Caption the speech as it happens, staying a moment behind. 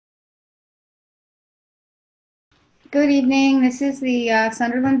Good evening. This is the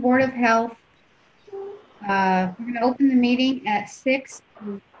Sunderland Board of Health. We're going to open the meeting at 6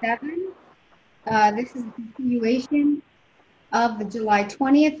 to 7. This is a continuation of the July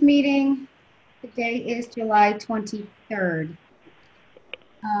 20th meeting. Today is July 23rd.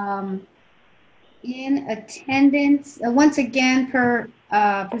 In attendance, once again,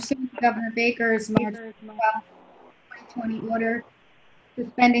 pursuant to Governor Baker's March 12, 2020 order,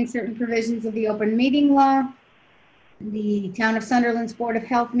 suspending certain provisions of the open meeting law, the Town of Sunderland's Board of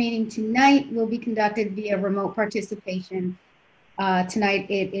Health meeting tonight will be conducted via remote participation. Tonight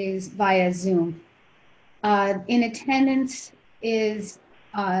it is via Zoom. In attendance is,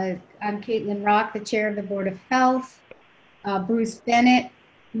 I'm Caitlin Rock, the Chair of the Board of Health. Bruce Bennett,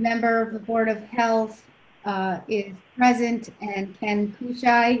 member of the Board of Health, is present, and Ken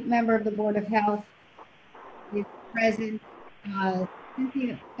Kushai, member of the Board of Health, is present.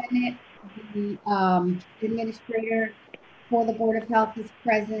 Cynthia Bennett, the administrator for the Board of Health, is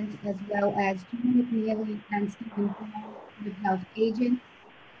present, as well as Julie McNeely and Stephen Brown, Board of Health agent.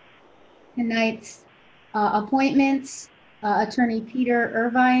 Tonight's appointments, Attorney Peter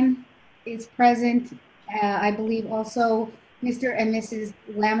Irvine is present. I believe also Mr. and Mrs.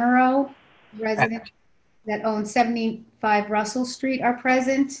 Lamoureux, residents that own 75 Russell Street, are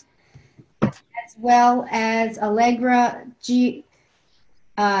present, as well as Allegra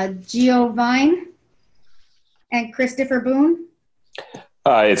Giovine and Christopher Boone.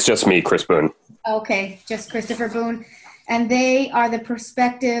 It's just me, Chris Boone. Okay, just Christopher Boone. And they are the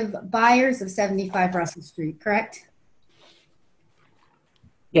prospective buyers of 75 Russell Street, correct?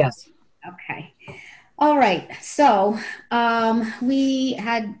 Yes. Okay. All right. So we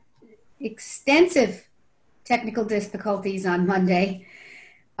had extensive technical difficulties on Monday,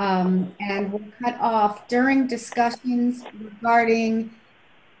 and were cut off during discussions regarding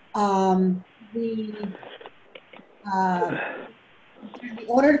the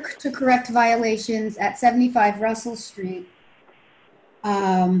order to correct violations at 75 Russell Street,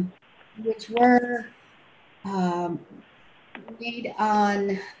 which were made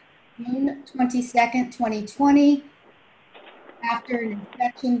on June 22nd, 2020, after an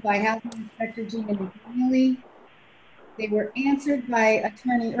inspection by Housing Inspector Gina McNeely. They were answered by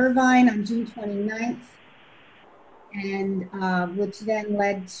Attorney Irvine on June 29th, and which then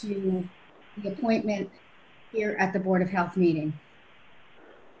led to the appointment here at the Board of Health meeting.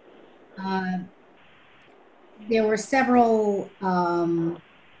 There were several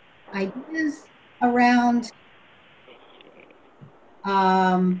ideas around,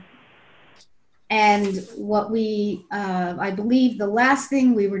 and what we, I believe the last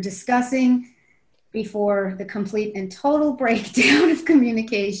thing we were discussing before the complete and total breakdown of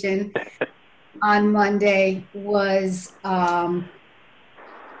communication on Monday was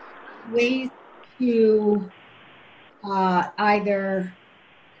ways to either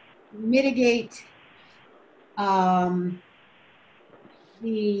mitigate the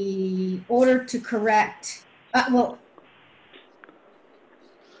order to correct,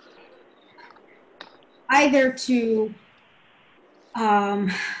 either to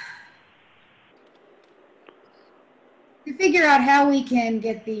figure out how we can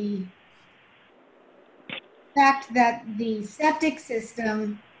get the fact that the septic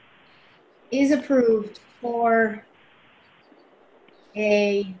system is approved for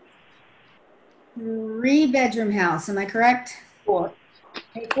a 3-bedroom house. Am I correct? 4.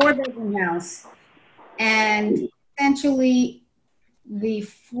 A 4-bedroom house. And essentially the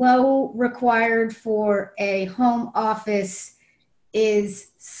flow required for a home office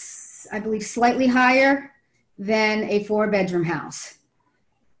is, I believe, slightly higher than a 4-bedroom house.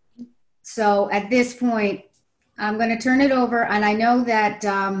 So at this point, I'm going to turn it over, and I know that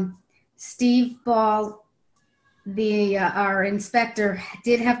Steve Ball, our inspector,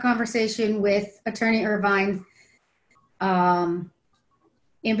 did have conversation with Attorney Irvine in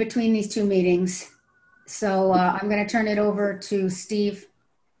between these two meetings. So I'm going to turn it over to Steve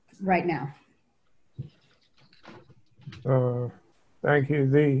right now. Thank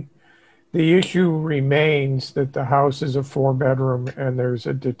you. The issue remains that the house is a 4-bedroom and there's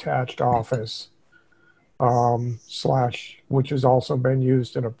a detached office which has also been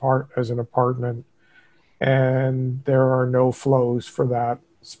used as an apartment, and there are no flows for that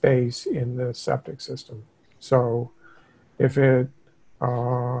space in the septic system. So if it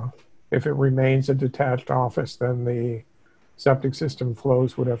remains a detached office, then the septic system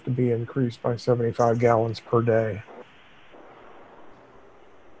flows would have to be increased by 75 gallons per day.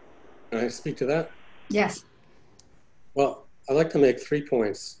 Can I speak to that? Yes. Well, I'd like to make 3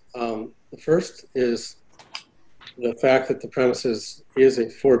 points. The first is the fact that the premises is a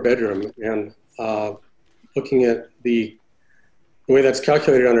 4-bedroom, and looking at the way that's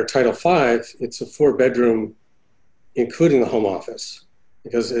calculated under Title V, it's a 4-bedroom, including the home office.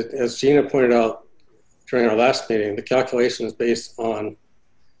 Because as Gina pointed out during our last meeting, the calculation is based on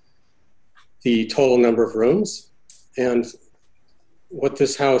the total number of rooms. And what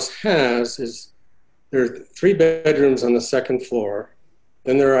this house has is there are 3 bedrooms on the second floor.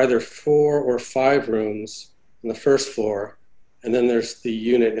 Then there are either 4 or 5 rooms on the first floor. And then there's the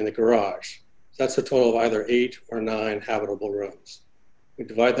unit in the garage. So that's a total of either 8 or 9 habitable rooms. We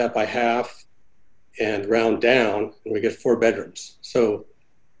divide that by half and round down, and we get 4 bedrooms. So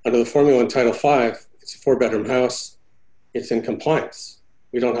under the formula in Title V, it's a 4-bedroom house. It's in compliance.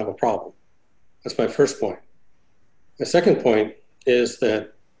 We don't have a problem. That's my first point. My second point is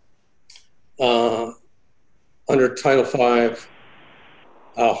that under Title V,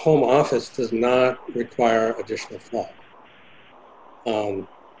 a home office does not require additional flow. In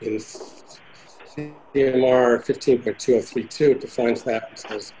CMR 15.2032, it defines that and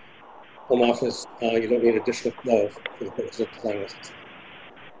says, home office, you don't need additional flow for the purpose of design licensing.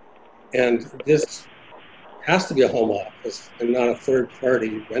 And this has to be a home office and not a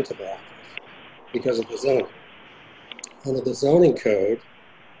third-party rentable office because of the zoning. Under the zoning code,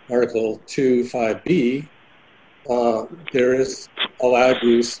 Article 2.5b, there is allowed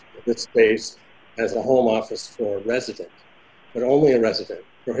use of this space as a home office for a resident, but only a resident.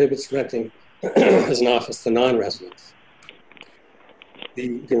 Prohibits renting as an office to non-residents.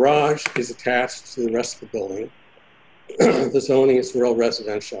 The garage is attached to the rest of the building. The zoning is rural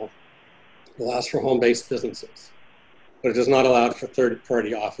residential. It allows for home-based businesses, but it does not allow for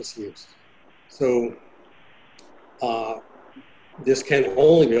third-party office use. So this can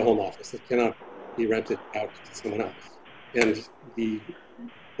only be a home office. It cannot be rented out to someone else. And the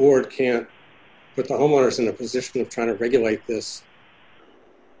board can't put the homeowners in a position of trying to regulate this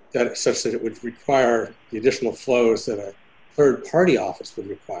such that it would require the additional flows that a third-party office would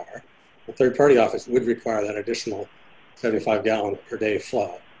require. A third-party office would require that additional 75-gallon per day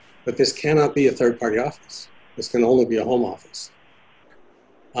flow. But this cannot be a third-party office. This can only be a home office.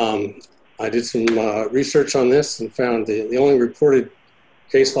 I did some research on this and found the only reported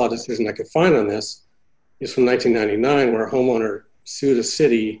case law decision I could find on this is from 1999, where a homeowner sued a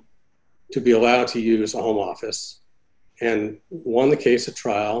city to be allowed to use a home office and won the case at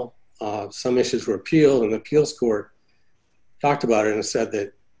trial. Some issues were appealed, and the appeals court talked about it and said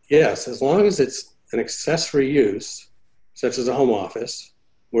that, yes, as long as it's an accessory use, such as a home office,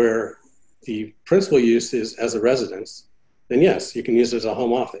 where the principal use is as a residence, then yes, you can use it as a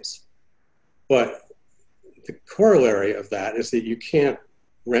home office. But the corollary of that is that you can't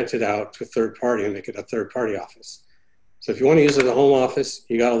rent it out to a third party and make it a third party office. So if you want to use it as a home office,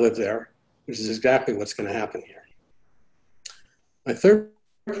 you got to live there, which is exactly what's going to happen here. My third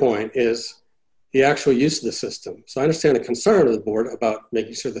point is the actual use of the system. So I understand the concern of the board about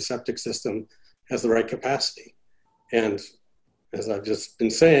making sure the septic system has the right capacity. And as I've just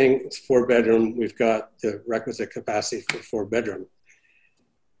been saying, it's 4-bedroom. We've got the requisite capacity for 4-bedroom.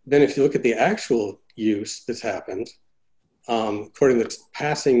 Then if you look at the actual use that's happened, according to the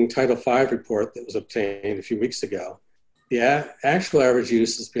passing Title V report that was obtained a few weeks ago, the actual average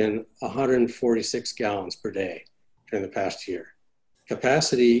use has been 146 gallons per day during the past year.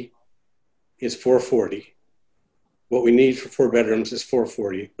 Capacity is 440. What we need for 4 bedrooms is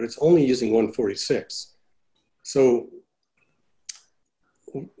 440, but it's only using 146. So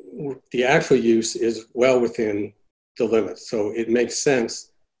the actual use is well within the limits. So it makes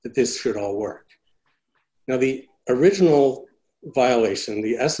sense that this should all work. Now, the original violation,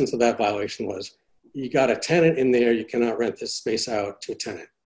 the essence of that violation was you got a tenant in there, you cannot rent this space out to a tenant.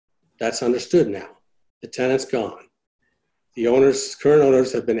 That's understood now. The tenant's gone. The owners, current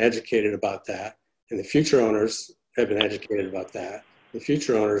owners have been educated about that, and the future owners have been educated about that. The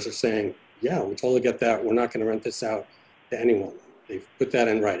future owners are saying, yeah, we totally get that. We're not going to rent this out to anyone. They've put that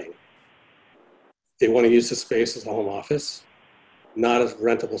in writing. They want to use the space as a home office, not as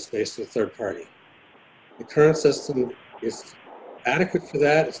rentable space to a third party. The current system is adequate for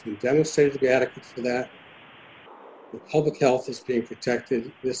that. It's been demonstrated to be adequate for that. The public health is being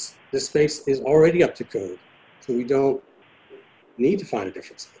protected. This space is already up to code, so we don't need to find a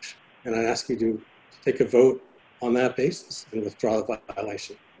different solution. And I ask you to take a vote on that basis and withdraw the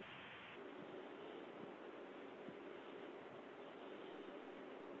violation.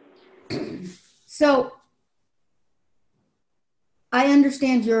 So I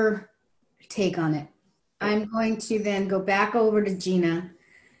understand your take on it. I'm going to then go back over to Gina.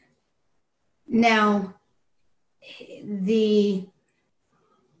 Now, the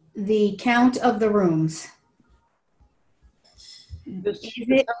count of the rooms. Is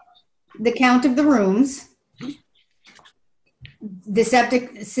it the count of the rooms? the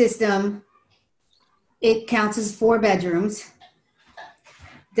septic system, it counts as 4 bedrooms.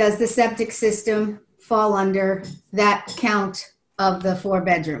 Does the septic system fall under that count of the 4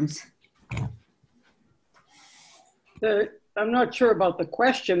 bedrooms? I'm not sure about the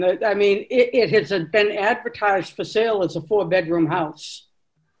question. I mean, it has been advertised for sale as a 4-bedroom house.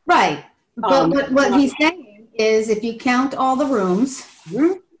 Right. But what he's saying is if you count all the rooms,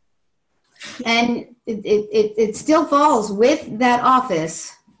 and it still falls with that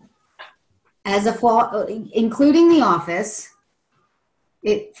office as including the office,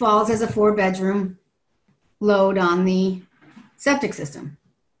 it falls as a 4-bedroom load on the septic system.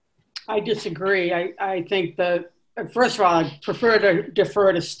 I disagree. I think that, first of all, I prefer to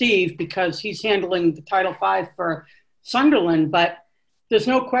defer to Steve because he's handling the Title V for Sunderland, but there's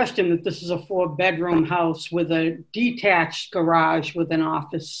no question that this is a 4-bedroom house with a detached garage with an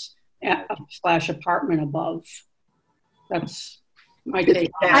office / apartment above. That's my take.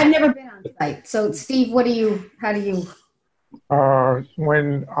 I've never been on site. So Steve, how do you?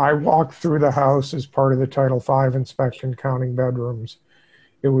 When I walked through the house as part of the Title V inspection counting bedrooms,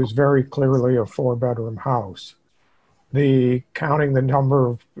 it was very clearly a 4-bedroom house. The counting the number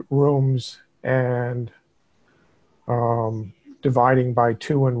of rooms and dividing by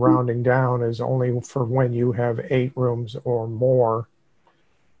 2 and rounding down is only for when you have 8 rooms or more.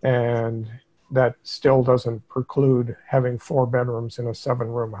 And that still doesn't preclude having 4 bedrooms in a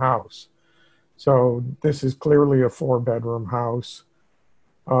 7-room house. So this is clearly a 4-bedroom house.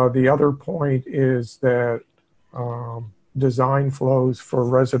 The other point is that design flows for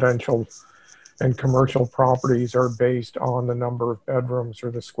residential and commercial properties are based on the number of bedrooms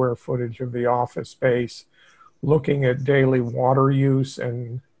or the square footage of the office space. Looking at daily water use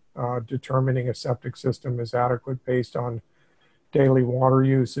and determining a septic system is adequate based on daily water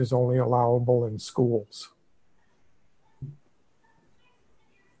use is only allowable in schools.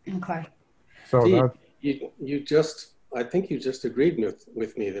 Okay. So Steve, that I think you just agreed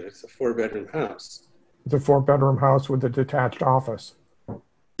with me that it's a 4-bedroom house. it's a 4-bedroom house with a detached office.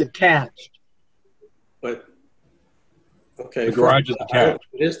 Detached. But, okay. The garage is detached.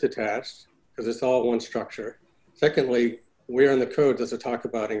 It is detached because it's all one structure. Secondly, where in the code does it talk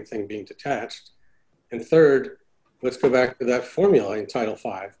about anything being detached? And third, let's go back to that formula in Title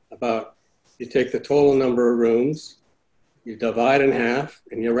V about you take the total number of rooms, you divide in half,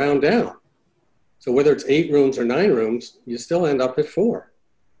 and you round down. So whether it's 8 rooms or 9 rooms, you still end up at 4.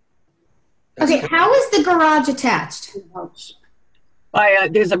 Okay, how is the garage attached?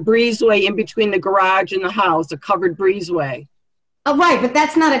 There's a breezeway in between the garage and the house, a covered breezeway. Oh, right, but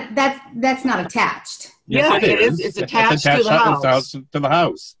that's not attached. Yes, it is. It's attached to the house. To the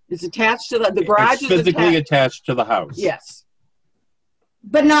house. It's attached to the garage. It's physically attached to the house. Yes.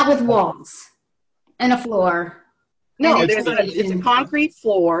 But not with walls and a floor. No, it's a concrete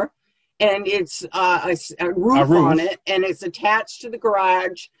floor, and it's a roof on it, and it's attached to the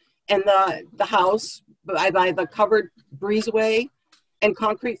garage and the house by the covered breezeway and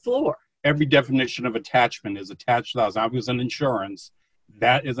concrete floor. Every definition of attachment is attached to the house. I was in insurance.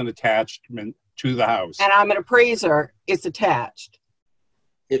 That is an attachment to the house. And I'm an appraiser. It's attached.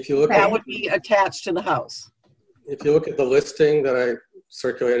 If you look that would be attached to the house. If you look at the listing that I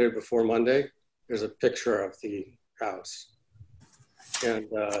circulated before Monday, there's a picture of the house. And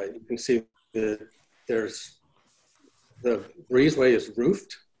you can see that there's the breezeway is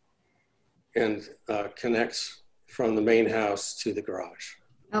roofed and connects from the main house to the garage.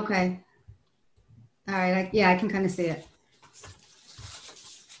 Okay. All right. I can kind of see it.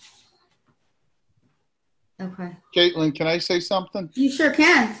 Okay. Caitlin, can I say something? You sure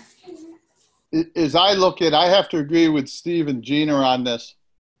can. As I look at, I have to agree with Steve and Gina on this.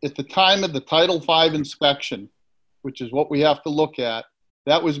 At the time of the Title V inspection, which is what we have to look at,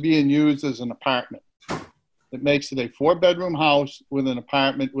 that was being used as an apartment. It makes it a 4-bedroom house with an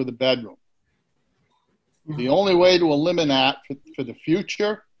apartment with a bedroom. The only way to eliminate that for the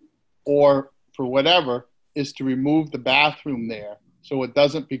future or for whatever is to remove the bathroom there so it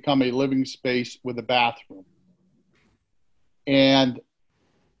doesn't become a living space with a bathroom. And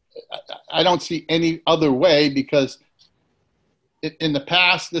I don't see any other way because in the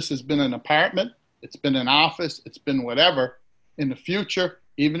past, this has been an apartment, it's been an office, it's been whatever. In the future,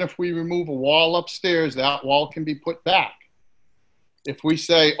 even if we remove a wall upstairs, that wall can be put back. If we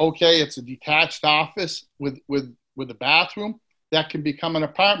say, okay, it's a detached office with a bathroom, that can become an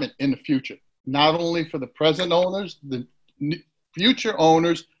apartment in the future, not only for the present owners, the future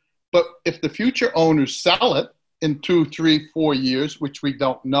owners, but if the future owners sell it in 2, 3, 4 years, which we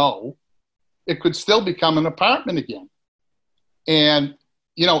don't know, it could still become an apartment again. And,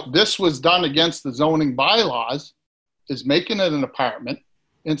 you know, this was done against the zoning bylaws is making it an apartment.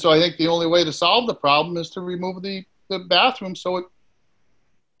 And so I think the only way to solve the problem is to remove the bathroom so it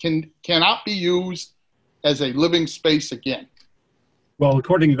cannot be used as a living space again. Well,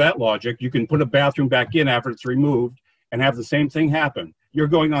 according to that logic, you can put a bathroom back in after it's removed and have the same thing happen. You're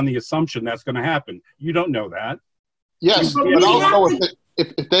going on the assumption that's going to happen. You don't know that. Yes, but also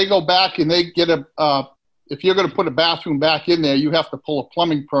if they go back and they get if you're going to put a bathroom back in there, you have to pull a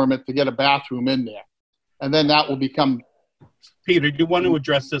plumbing permit to get a bathroom in there. And then that will become... Peter, do you want to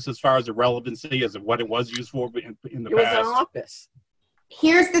address this as far as the relevancy as of what it was used for in the past? It was an office.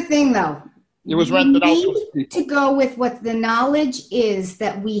 Here's the thing, though. It was rented out to We need people. to go with what the knowledge is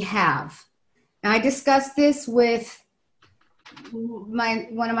that we have. And I discussed this with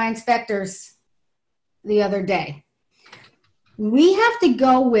one of my inspectors the other day. We have to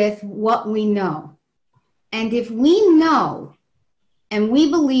go with what we know. And if we know and we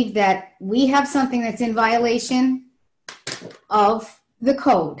believe that we have something that's in violation of the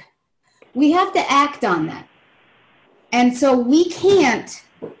code, we have to act on that. And so we can't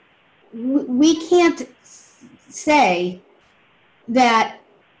say that,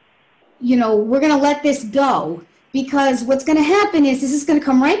 you know, we're going to let this go, because what's going to happen is this is going to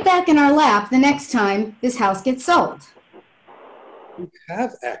come right back in our lap the next time this house gets sold. You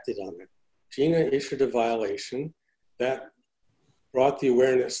have acted on it. Gina issued a violation that brought the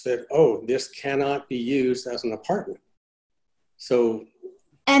awareness that, oh, this cannot be used as an apartment. So,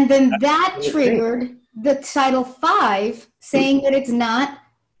 and then that triggered the Title V saying that it's not,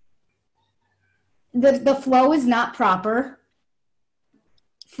 the flow is not proper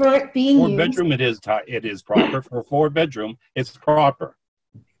for it being used. Four-bedroom, it is proper. For a four-bedroom, it's proper.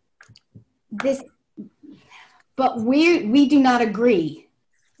 But we do not agree.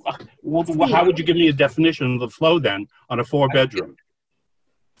 Well, how would you give me a definition of the flow then on a four-bedroom?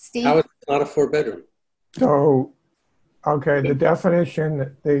 Steve? How is it not a four-bedroom? So, okay, the definition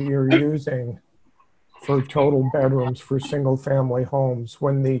that you're using for total bedrooms for single-family homes,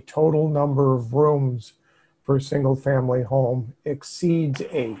 when the total number of rooms for a single-family home exceeds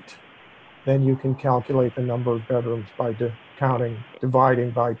 8, then you can calculate the number of bedrooms by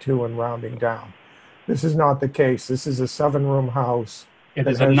dividing by 2 and rounding down. This is not the case. This is a 7-room house. It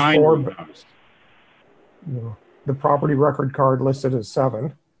is a 9-room house. The property record card listed as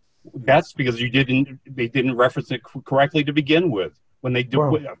 7. That's because they didn't reference it correctly to begin with. When they do,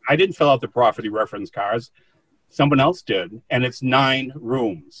 Well, I didn't fill out the property reference cards. Someone else did, and it's 9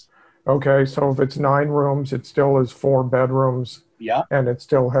 rooms. Okay, so if it's 9 rooms, it still is 4 bedrooms. Yeah. And it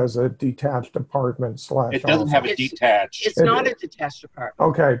still has a detached apartment / It doesn't have a detached. It's not a detached apartment.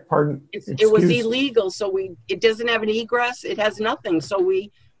 Okay, pardon. It was illegal, so it doesn't have an egress. It has nothing. So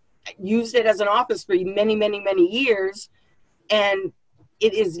we used it as an office for many, many, many years. And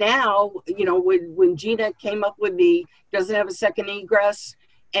it is now, you know, when Gina came up with doesn't have a second egress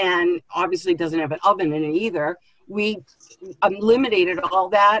and obviously doesn't have an oven in it either, we eliminated all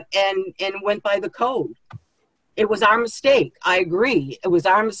that and went by the code. It was our mistake. I agree. It was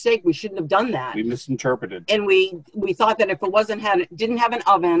our mistake. We shouldn't have done that. We misinterpreted. And we thought that if it didn't have an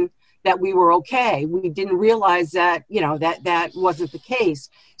oven, that we were okay. We didn't realize that, you know, that wasn't the case.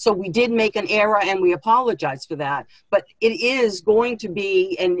 So we did make an error and we apologize for that. But it is going to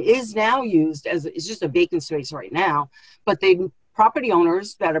be and is now used as, it's just a vacant space right now. But the property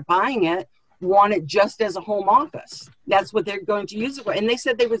owners that are buying it want it just as a home office. That's what they're going to use it for. And they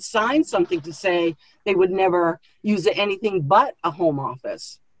said they would sign something to say they would never use it anything but a home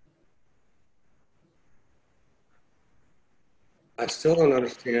office. I still don't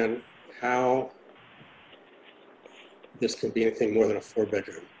understand how this can be anything more than a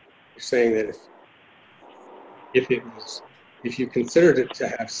 4-bedroom. You're saying that if you considered it to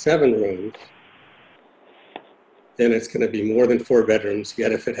have 7 rooms, then it's going to be more than 4 bedrooms.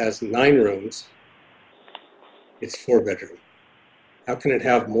 Yet if it has 9 rooms, it's 4-bedroom. How can it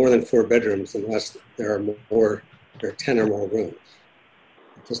have more than 4 bedrooms unless there are 10 or more rooms?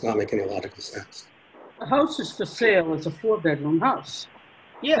 It does not make any logical sense. The house is for sale as a 4-bedroom house.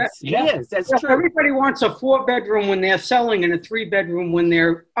 Yes, Yeah. it is. That's Yeah, true. everybody wants a 4-bedroom when they're selling and a 3-bedroom when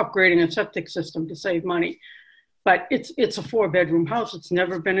they're upgrading a septic system to save money. But it's a 4-bedroom house. It's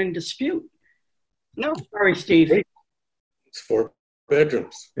never been in dispute. No. Sorry, Steve. It's 4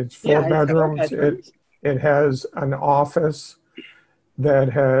 bedrooms. It's 4 Yeah, bedrooms. It has an office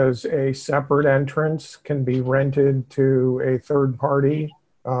that has a separate entrance, can be rented to a third party.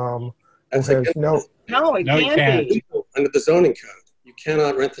 That's It has against No, it No, it can't can't. be. under the zoning code. You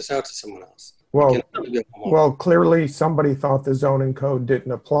cannot rent this out to someone else. Well, clearly somebody thought the zoning code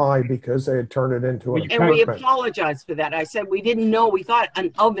didn't apply because they had turned it into an And we apartment. apologize for that. I said we didn't know. We thought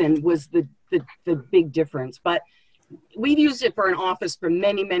an oven was the big difference. But we've used it for an office for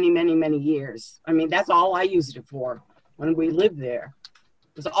many, many, many, many years. I mean, that's all I used it for when we lived there.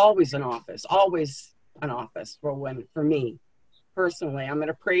 It was always an office for me. Personally, I'm an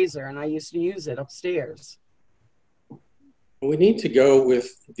appraiser and I used to use it upstairs. We need to go with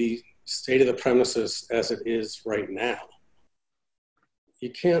the state of the premises as it is right now. You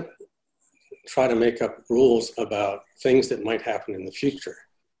can't try to make up rules about things that might happen in the future.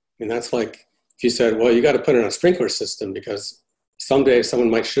 I mean, that's like if you said, well, you got to put in a sprinkler system because someday someone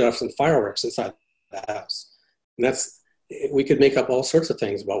might shoot off some fireworks inside the house. And we could make up all sorts of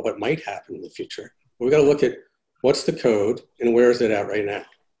things about what might happen in the future. But we got to look at what's the code and where is it at right now?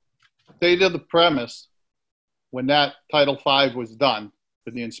 State of the premise, when that Title V was done,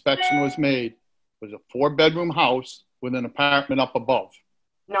 when the inspection was made, was a 4-bedroom house with an apartment up above.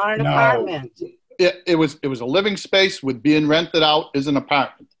 Not an apartment. It was a living space with being rented out as an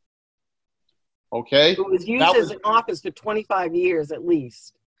apartment. Okay? It was used as an office for 25 years at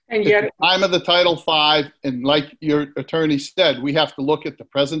least. And yet, at the time of the Title V, and like your attorney said, we have to look at the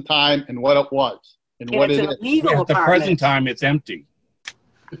present time and what it was and what it is. Legal At the present time, it's empty.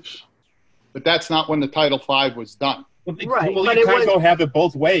 But that's not when the Title V was done. Right, Well, but you it can't was, go have it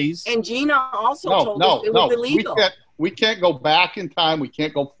both ways. and Gina also told us it was illegal. We can't go back in time. We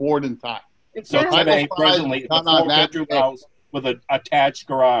can't go forward in time. So Exactly. today, Title V presently, is it's a done on that 4-bedroom day. house with an attached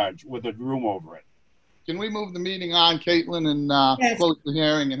garage with a room over it. Can we move the meeting on, Caitlin, and Yes. close the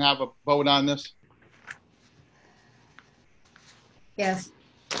hearing and have a vote on this? Yes.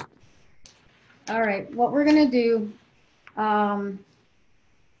 All right, what we're gonna do,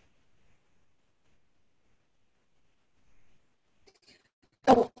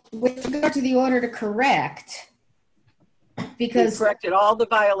 so with regard to the order to correct, We because corrected all the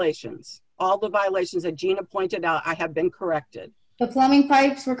violations. All the violations that Gina pointed out, I have been corrected. the plumbing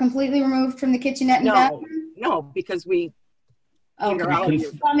pipes were completely removed from the kitchenette and No, bathroom? no, because we, Okay. Peter, I'll- We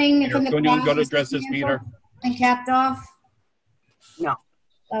Plumbing Peter, from the couldn't you go garage to was address this, dismantled Peter? and capped off? no.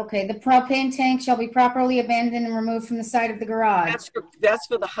 Okay, the propane tank shall be properly abandoned and removed from the side of the garage. That's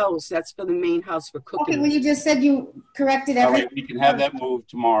for the house. That's for the main house for Okay, well, cooking. you just said you corrected All everything. right, we can have that moved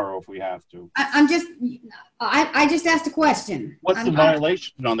tomorrow if we have to. I'm just, I just asked a question. What's the I'm-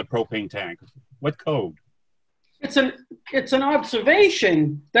 violation on the propane tank? What code? it's an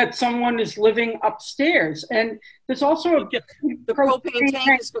observation that someone is living upstairs. And there's also The propane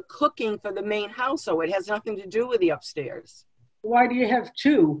tank is for cooking for the main house, so it has nothing to do with the upstairs. why do you have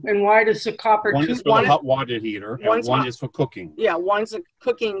two? And why does the copper One two? is for the hot water heater, and One's one hot. is for cooking Yeah, one's a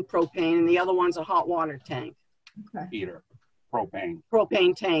cooking propane and the other one's a hot water tank. heater, propane.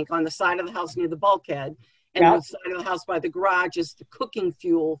 Propane tank on the side of the house near the bulkhead. And Yeah. the side of the house by the garage is the cooking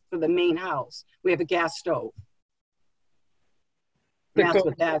fuel for the main house. We have a gas stove. That And that's goes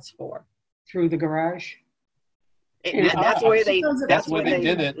what that's for. through the garage. And that's where they. That's where they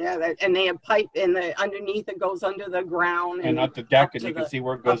did it. Yeah, and they have pipe, and underneath it goes under the ground And up the deck, up and to you can the- see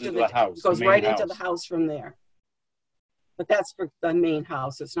where it up goes to into the house. It goes the main right house. into the house from there. But that's for the main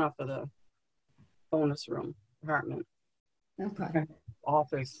house. It's not for the bonus room, apartment, Okay,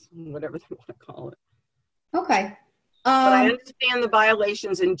 office, whatever they want to call it. okay. But I understand the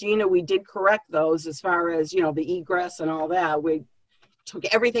violations, and Gina, we did correct those as far as, the egress and all that. We took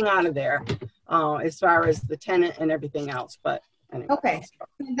everything out of there as far as the tenant and everything else, but anyway. Okay.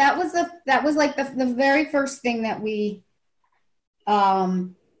 That was like the very first thing that we,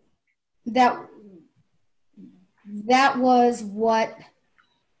 that was what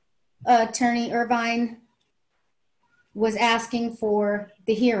Attorney Irvine was asking for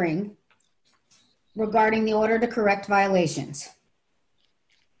the hearing regarding the order to correct violations.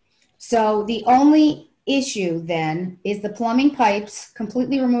 So the only issue then is the plumbing pipes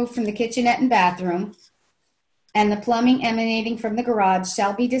completely removed from the kitchenette and bathroom, and the plumbing emanating from the garage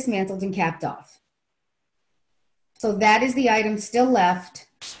shall be dismantled and capped off. So that is the item still left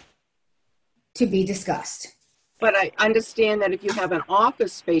to be discussed. But I understand that if you have an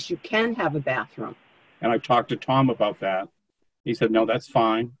office space, you can have a bathroom. And I talked to Tom about that. He said, no, that's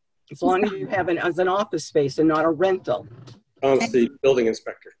fine. As long as you have it as an office space and not a rental. Tom's the building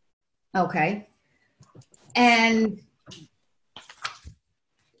inspector. Okay. And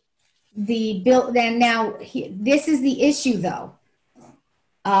the bill, then now, this is the issue though.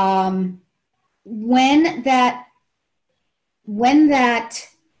 When that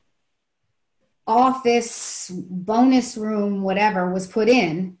office bonus room, whatever, was put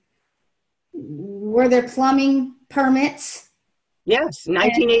in, were there plumbing permits? Yes,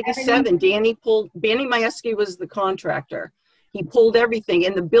 1987, Danny Majewski was the contractor. He pulled everything,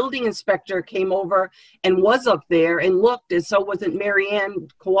 and the building inspector came over and was up there and looked, and so wasn't Mary Ann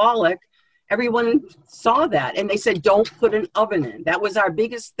Kowalik, Everyone saw that, and they said, don't put an oven in. That was our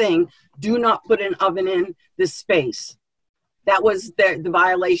biggest thing. Do not put an oven in this space. That was the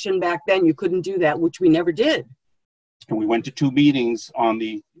violation back then. You couldn't do that, which we never did. And we went to 2 meetings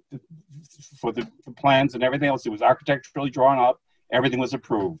for the plans and everything else. It was architecturally drawn up. Everything was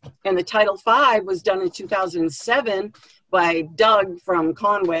approved. And the Title V was done in 2007 by Doug from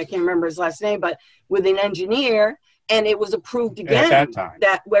Conway. I can't remember his last name, but with an engineer. And it was approved again at that time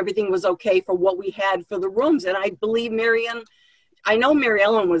that everything was okay for what we had for the rooms. And I believe I know Mary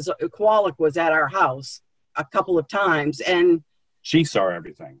Ellen Kowalik was at our house a couple of times, and she saw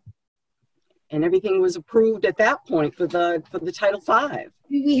everything. And everything was approved at that point for the Title V.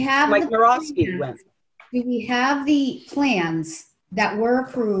 Do we have Mike Narosky went. Do we have the plans that were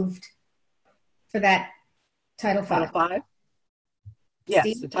approved for that Title V? Title V? Yes,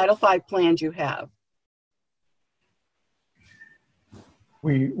 Steve? the Title V plans you have.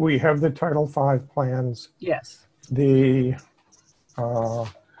 We have the Title V plans. Yes. The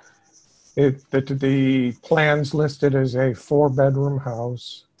plans listed as a 4-bedroom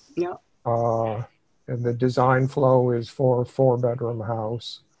house. Yeah. And the design flow is for a 4-bedroom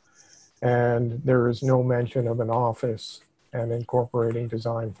house. And there is no mention of an office and incorporating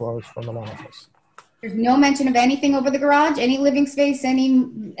design flows from an office. There's no mention of anything over the garage, any living space,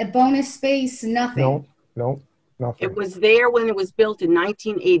 any bonus space, nothing. No, nothing. It was there when it was built in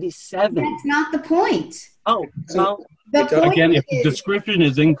 1987. That's not the point. Oh, well. The point Again, if the is, description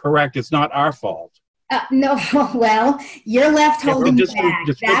is incorrect, it's not our fault. no, well, you're left holding If back.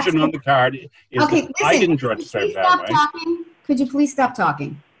 the description on the card is Okay, that I didn't draw it please that stop way. talking. Could you please stop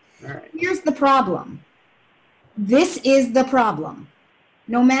talking? All right. Here's the problem. This is the problem.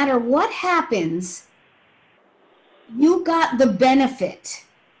 No matter what happens, you got the benefit,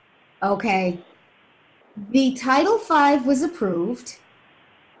 okay? The Title V was approved,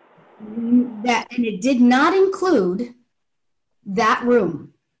 and it did not include that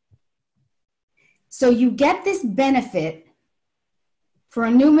room. So you get this benefit for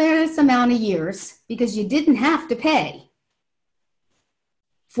a numerous amount of years because you didn't have to pay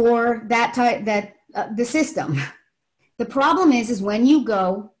for the system. The problem is when you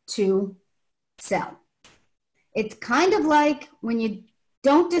go to sell. It's kind of like when you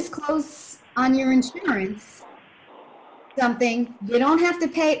don't disclose on your insurance something, you don't have to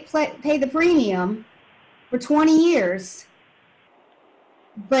pay the premium for 20 years,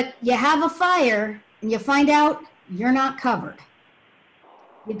 but you have a fire and you find out you're not covered.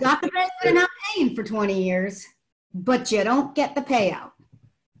 You got the benefit of not paying for 20 years, but you don't get the payout.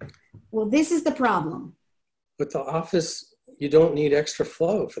 Well, this is the problem. With the office, you don't need extra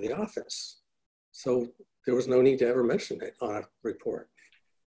flow for the office. So there was no need to ever mention it on a report.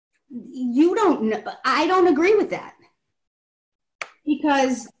 You don't know. I don't agree with that.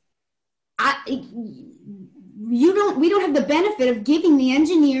 Because we don't have the benefit of giving the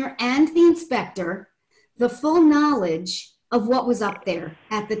engineer and the inspector the full knowledge of what was up there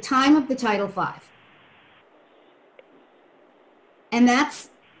at the time of the Title V. And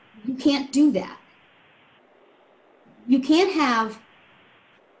you can't do that. You can't have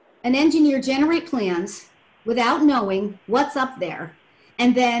an engineer generate plans without knowing what's up there,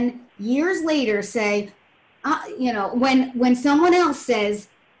 and then years later say, when someone else says,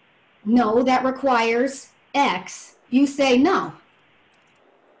 no, that requires X, you say no.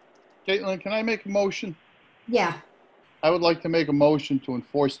 Caitlin, can I make a motion? Yeah. I would like to make a motion to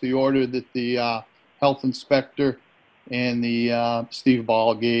enforce the order that the health inspector and the Steve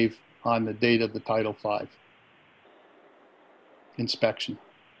Ball gave on the date of the Title V inspection.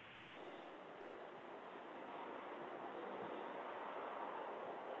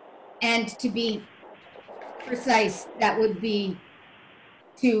 And to be precise, that would be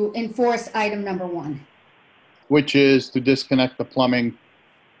to enforce item number 1. Which is to disconnect the plumbing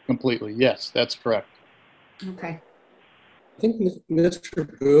completely. Yes, that's correct. Okay. I think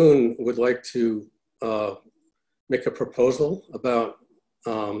Mr. Boone would like to make a proposal about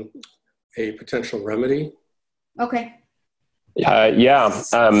a potential remedy. Okay.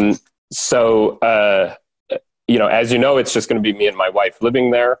 So, as you know, it's just going to be me and my wife living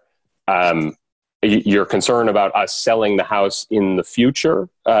there. Your concern about us selling the house in the future,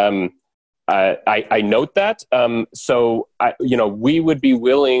 I note that. We would be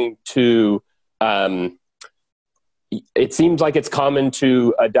willing to, it seems like it's common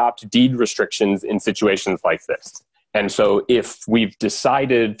to adopt deed restrictions in situations like this. And so if we've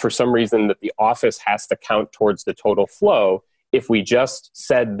decided for some reason that the office has to count towards the total flow, if we just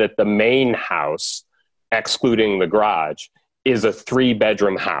said that the main house, excluding the garage, is a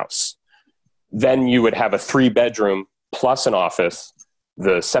 3-bedroom house, then you would have a 3-bedroom plus an office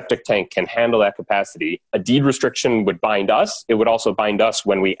the septic tank can handle that capacity, a deed restriction would bind us. It would also bind us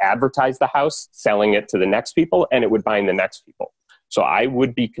when we advertise the house, selling it to the next people, and it would bind the next people. So I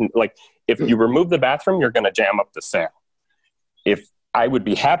would be like, if you remove the bathroom, you're going to jam up the sale. If I would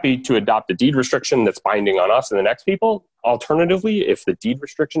be happy to adopt a deed restriction that's binding on us and the next people. Alternatively, if the deed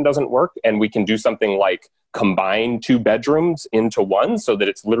restriction doesn't work and we can do something like combine 2 bedrooms into one, so that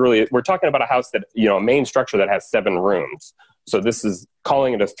it's literally, we're talking about a house that, you know, a main structure that has 7 rooms. So this is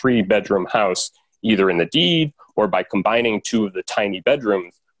calling it a 3-bedroom house, either in the deed or by combining 2 of the tiny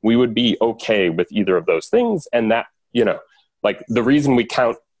bedrooms. We would be okay with either of those things. And that, you know, like the reason we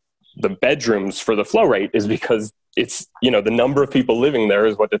count the bedrooms for the flow rate is because it's, you know, the number of people living there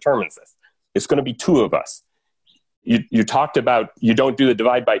is what determines this. It's going to be 2 of us. You talked about you don't do the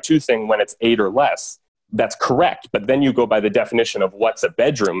divide by 2 thing when it's 8 or less. That's correct. But then you go by the definition of what's a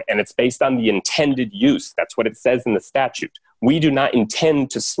bedroom, and it's based on the intended use. That's what it says in the statute. We do not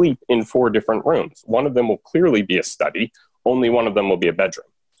intend to sleep in 4 different rooms. One of them will clearly be a study. Only one of them will be a bedroom.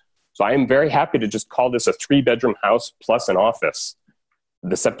 So I am very happy to just call this a 3-bedroom house plus an office.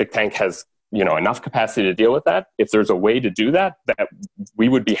 The septic tank has, you know, enough capacity to deal with that. If there's a way to do that, that we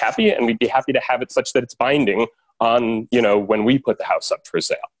would be happy, and we'd be happy to have it such that it's binding on, you know, when we put the house up for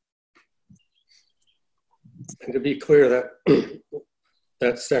sale. And to be clear, that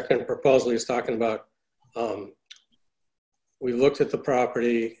that second proposal he's talking about, we looked at the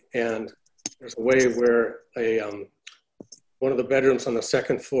property, and there's a way where one of the bedrooms on the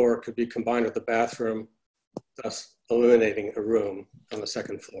second floor could be combined with the bathroom, thus eliminating a room on the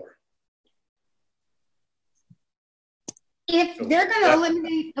second floor. If they're going to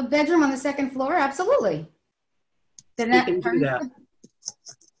eliminate a bedroom on the second floor, absolutely. Then that can do that.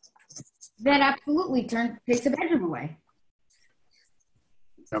 That absolutely takes a bedroom away.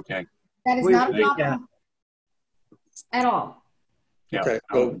 Okay. That is not a problem at all. Yeah. Okay.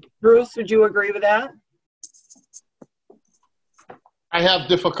 So, Bruce, would you agree with that? I have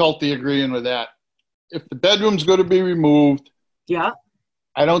difficulty agreeing with that. If the bedroom's going to be removed, Yeah.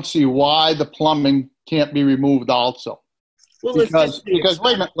 I don't see why the plumbing can't be removed also. Well, Because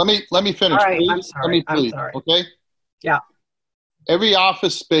wait a minute, let me finish. All right, please. I'm sorry, Let me I'm please, sorry. okay? Yeah. Every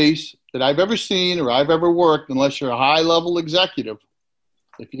office space that I've ever seen or I've ever worked, unless you're a high-level executive,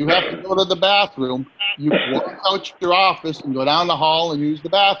 if you have to go to the bathroom, you walk out your office and go down the hall and use the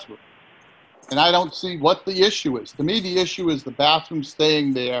bathroom. And I don't see what the issue is. To me, the issue is the bathroom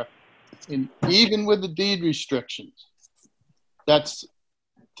staying there, and even with the deed restrictions.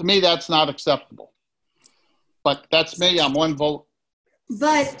 To me, that's not acceptable. But that's me. I'm one vote.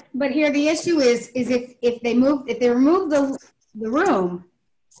 But here the issue is if they remove the room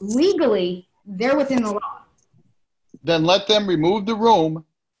legally, they're within the law. Then let them remove the room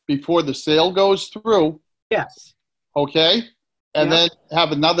before the sale goes through, Yes. okay? And Yeah. then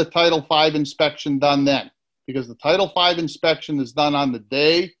have another Title V inspection done then. Because the Title V inspection is done on the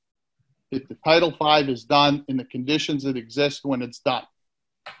day that the Title V is done in the conditions that exist when it's done.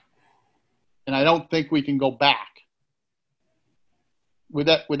 And I don't think we can go back. Would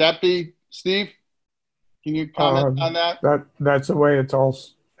that be, Steve? Can you comment on that? That's the way it's all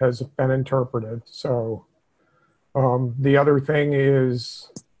has been interpreted. So the other thing is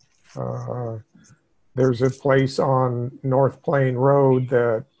there's a place on North Plain Road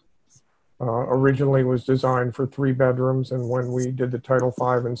that originally was designed for 3 bedrooms, and when we did the Title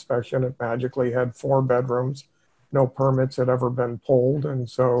V inspection, it magically had 4 bedrooms. No permits had ever been pulled, and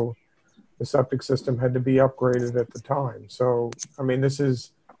so the septic system had to be upgraded at the time. So, I mean, this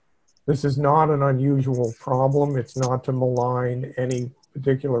is not an unusual problem. It's not to malign any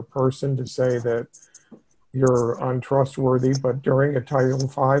particular person to say that you're untrustworthy, but during a Title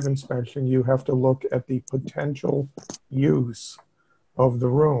V inspection, you have to look at the potential use of the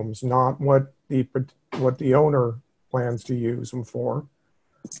rooms, not what the owner plans to use them for.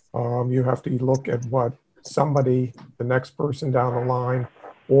 You have to look at what somebody, the next person down the line,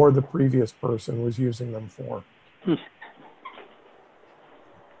 or the previous person was using them for.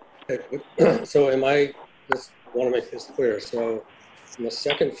 okay. So just want to make this clear. So on the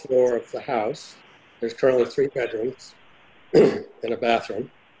second floor of the house, there's currently 3 bedrooms and a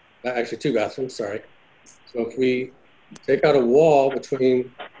bathroom. Actually, 2 bathrooms, sorry. So if we take out a wall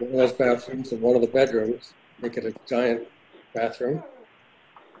between one of those bathrooms and one of the bedrooms, make it a giant bathroom,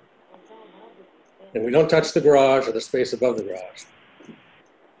 and we don't touch the garage or the space above the garage,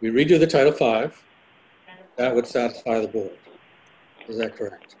 we redo the Title V, that would satisfy the board. Is that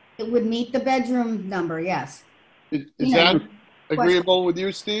correct? It would meet the bedroom number, yes. Is that agreeable with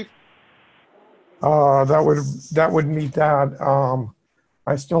you, Steve? That would meet that.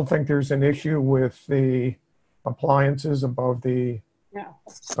 I still think there's an issue with the appliances above the Yeah.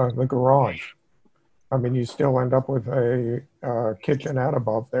 the garage. I mean, you still end up with a kitchenette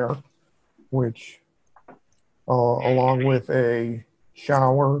above there, which, along with a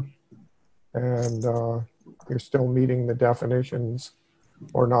shower, and you're still meeting the definitions,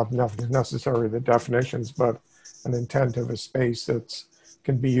 or not necessarily the definitions, but an intent of a space that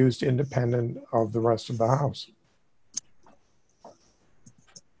can be used independent of the rest of the house.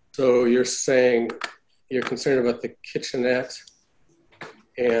 So you're saying you're concerned about the kitchenette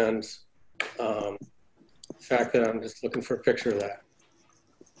and the fact that I'm just looking for a picture of that.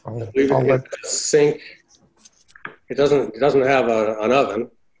 I believe the sink, it doesn't have an oven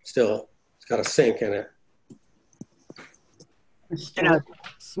still. It's got a sink in it. And a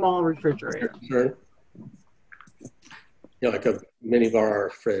small refrigerator. Yeah, like a mini bar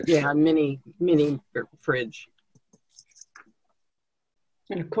fridge. Yeah, mini fridge.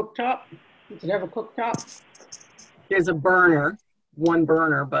 And a cooktop? Does it have a cooktop? There's a burner, one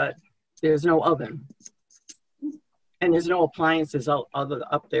burner, but there's no oven. And there's no appliances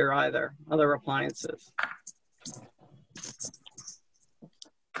up there either, other appliances.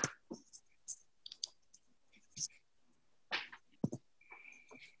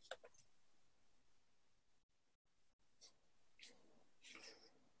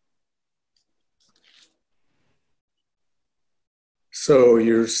 So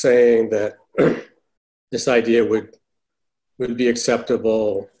you're saying that this idea would be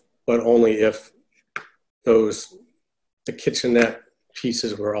acceptable, but only if the kitchenette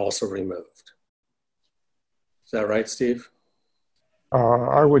pieces were also removed. Is that right, Steve?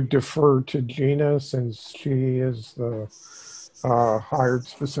 I would defer to Gina, since she is the hired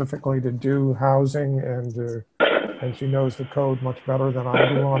specifically to do housing, and she knows the code much better than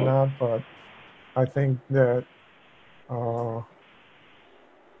I do on that. But I think that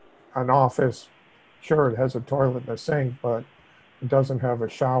an office, sure, it has a toilet and a sink, but it doesn't have a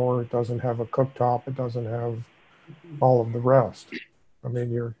shower, it doesn't have a cooktop, it doesn't have all of the rest. I mean,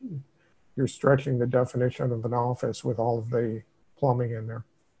 you're stretching the definition of an office with all of the plumbing in there.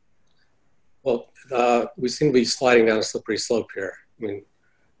 Well, we seem to be sliding down a slippery slope here. I mean,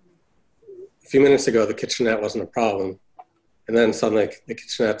 a few minutes ago, the kitchenette wasn't a problem. And then suddenly the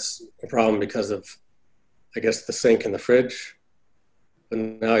kitchenette's a problem because of, I guess, the sink and the fridge. But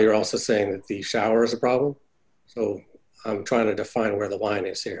now you're also saying that the shower is a problem. So I'm trying to define where the line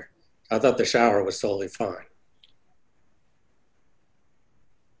is here. I thought the shower was totally fine.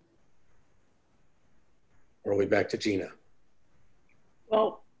 Or are we back to Gina?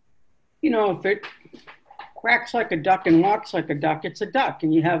 Well, you know, if it quacks like a duck and walks like a duck, it's a duck.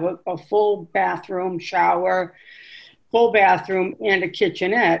 And you have a full bathroom, shower, full bathroom, and a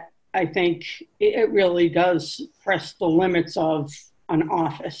kitchenette. I think it really does press the limits of an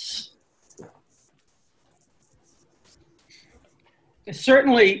office.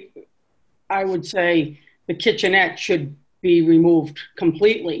 Certainly, I would say the kitchenette should be removed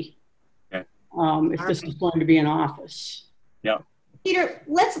completely. Okay. If this is going to be an office. Yeah. Peter,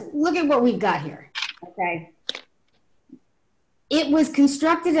 let's look at what we've got here, okay? It was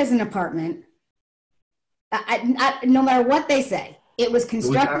constructed as an apartment. No matter what they say, it was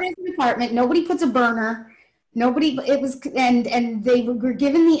constructed as an apartment. Nobody puts a burner. Nobody, it was, and they were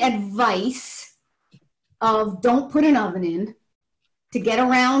given the advice of don't put an oven in to get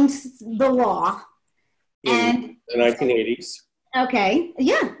around the law. In the 1980s. Okay,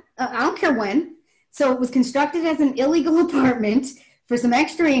 yeah, I don't care when. So it was constructed as an illegal apartment for some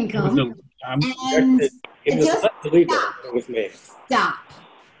extra income. And it was not illegal. It was made. Stop.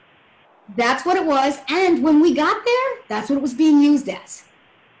 That's what it was. And when we got there, that's what it was being used as.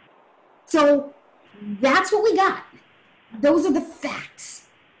 So that's what we got. Those are the facts.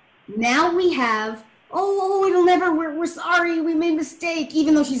 Now we have, oh, it'll never, we're sorry, we made a mistake,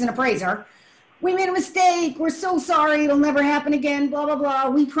 even though she's an appraiser. We made a mistake, we're so sorry, it'll never happen again, blah, blah, blah.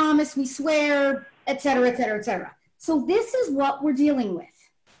 We promise, we swear, et cetera, et cetera, et cetera. So this is what we're dealing with.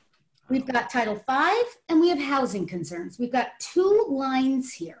 We've got Title V and we have housing concerns. We've got two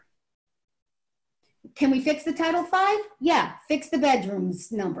lines here. Can we fix the Title V? Yeah, fix the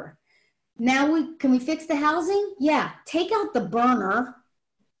bedrooms number. Now can we fix the housing? Yeah, take out the burner.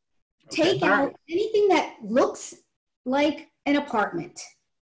 Take out anything that looks like an apartment.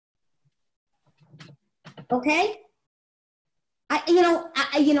 Okay?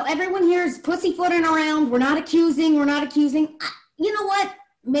 Everyone here is pussyfooting around. We're not accusing. You know what?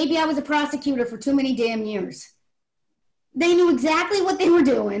 Maybe I was a prosecutor for too many damn years. They knew exactly what they were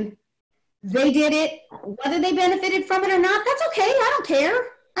doing. They did it. Whether they benefited from it or not, that's okay. I don't care.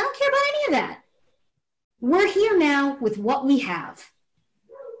 I don't care about any of that. We're here now with what we have.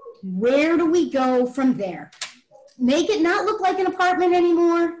 Where do we go from there? make it not look like an apartment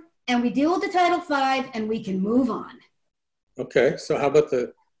anymore, and we deal with the Title V, and we can move on. Okay, so how about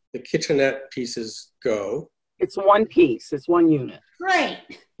the kitchenette pieces go? It's one piece. It's one unit. Great.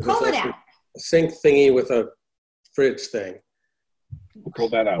 Pull it out. A sink thingy with a fridge thing. Pull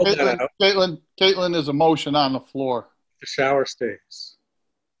that out. Caitlin, there's a motion on the floor. The shower stays.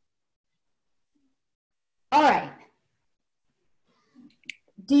 All right.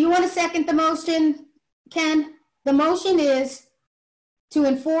 Do you want to second the motion, Ken? The motion is to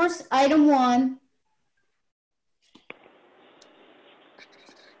enforce item 1,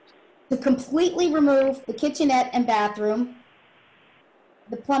 to completely remove the kitchenette and bathroom.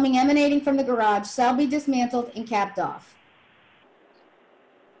 The plumbing emanating from the garage shall be dismantled and capped off.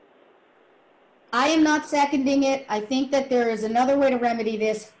 I am not seconding it. I think that there is another way to remedy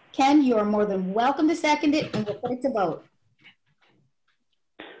this. Ken, you are more than welcome to second it, and we'll put it to vote.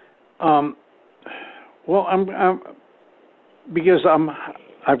 Well,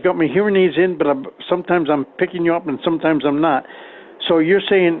 I've got my hearing aids in, but sometimes I'm picking you up and sometimes I'm not. So you're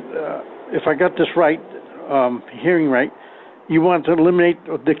saying, if I got this right, hearing right, you want to eliminate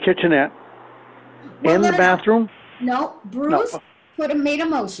the kitchenette and the bathroom? No, Bruce made a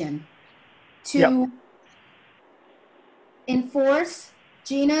motion to enforce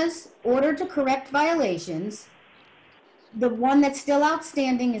Gina's order to correct violations. The one that's still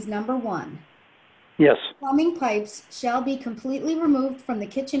outstanding is number 1. Yes. Plumbing pipes shall be completely removed from the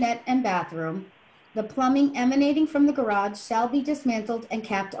kitchenette and bathroom. The plumbing emanating from the garage shall be dismantled and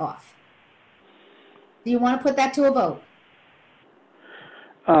capped off. Do you want to put that to a vote?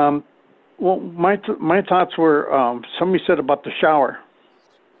 Well, my thoughts were, somebody said about the shower.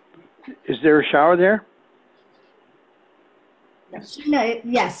 Is there a shower there? No,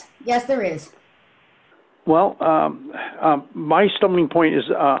 yes, there is. Well, my stumbling point is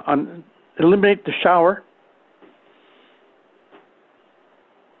eliminate the shower.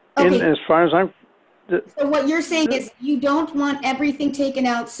 Okay. And as far as So what you're saying is you don't want everything taken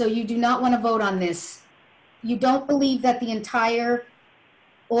out, so you do not want to vote on this. You don't believe that the entire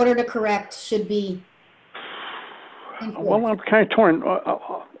order to correct should be enforced. Well, I'm kind of torn.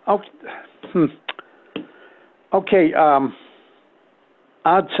 Okay,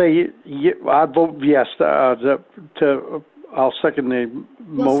 I'd say I'd vote yes I'll second the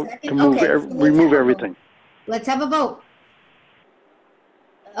remove everything. Let's have a vote.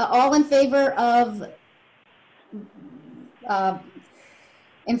 All in favor of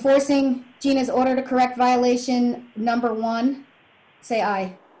enforcing Gina's order to correct violation number 1, say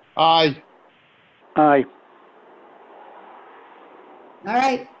aye. Aye. Aye. All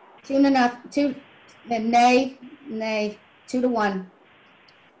right, 2-0, nay, 2-1.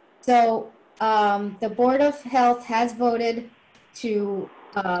 So the Board of Health has voted to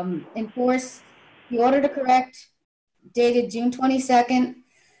enforce the order to correct dated June 22nd,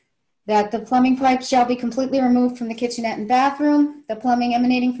 that the plumbing pipe shall be completely removed from the kitchenette and bathroom. The plumbing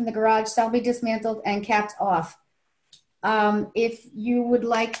emanating from the garage shall be dismantled and capped off. If you would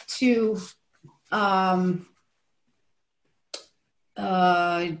like to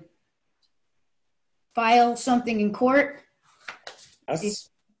file something in court. Yes.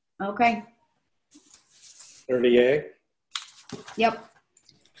 Okay. 30A. Yep.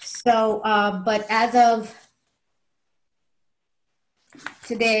 So, but as of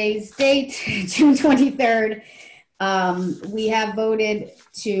today's date, June 23rd, we have voted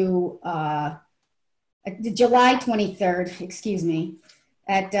to, July 23rd, excuse me,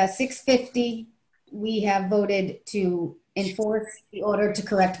 at 6:50, we have voted to enforce the order to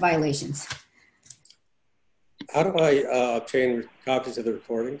correct violations. How do I obtain copies of the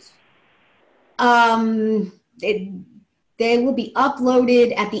recordings? They will be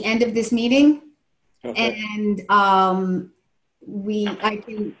uploaded at the end of this meeting. Okay. And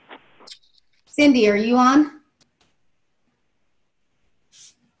Cindy, are you on?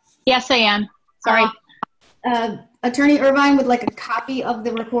 Yes, I am. Sorry. Attorney Irvine would like a copy of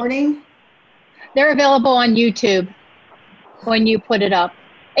the recording. They're available on YouTube when you put it up.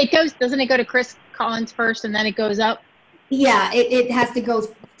 Doesn't it go to Chris Collins first and then it goes up? Yeah, it has to go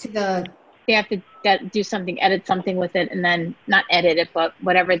to the... They have to do something, edit something with it, and then not edit it, but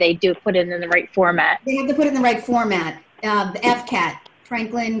whatever they do, put it in the right format. They have to put it in the right format. The FCAT,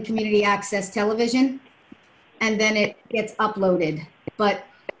 Franklin Community Access Television, and then it gets uploaded. But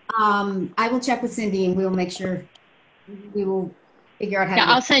I will check with Cindy and we will make sure, we will figure out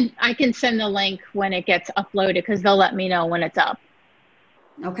how to... I can send the link when it gets uploaded because they'll let me know when it's up.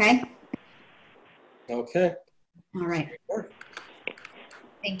 Okay? Okay. All right. Sure.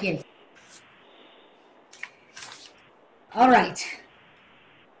 Thank you. All right.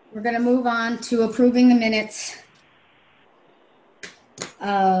 We're going to move on to approving the minutes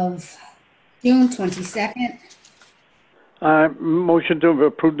of June 22nd. Motion to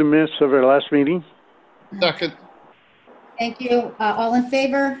approve the minutes of our last meeting. Second. Thank you. All in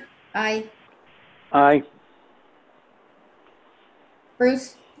favor? Aye. Aye.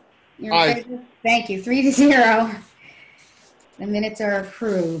 Bruce? You're in Aye. favor? Thank you. 3-0. The minutes are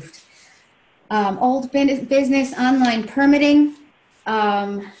approved. Old business online permitting.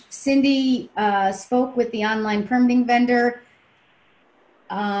 Cindy spoke with the online permitting vendor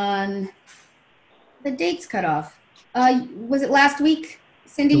on the dates cut off. Was it last week?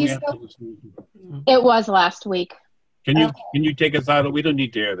 Cindy, you spoke? It was last week. Can you take us out? We don't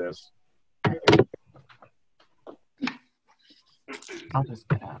need to hear this. I'll just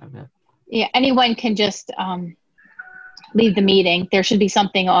get out of it. Yeah, anyone can just leave the meeting. There should be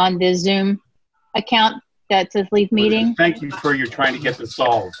something on the Zoom account that says leave meeting. Thank you for your trying to get this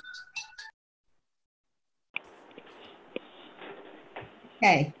solved.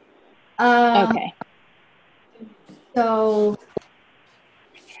 Okay. Okay. So,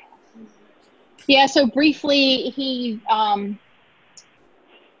 Yeah, so briefly, he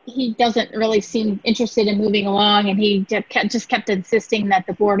doesn't really seem interested in moving along, and he just kept insisting that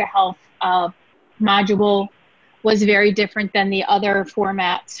the Board of Health module was very different than the other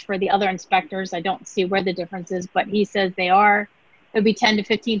formats for the other inspectors. I don't see where the difference is, but he says they are. It would be $10,000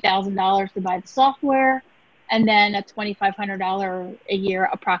 to $15,000 to buy the software, and then a $2,500 a year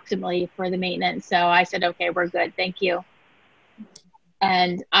approximately for the maintenance. So I said, okay, we're good, thank you.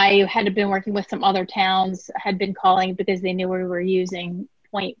 And I had been working with some other towns, had been calling because they knew we were using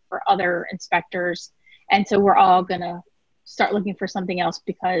Point for other inspectors. And so we're all gonna start looking for something else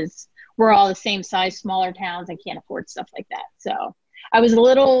because we're all the same size, smaller towns and can't afford stuff like that. So I was a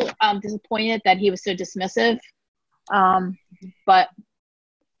little disappointed that he was so dismissive. But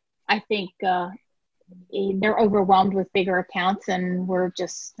I think they're overwhelmed with bigger accounts and we're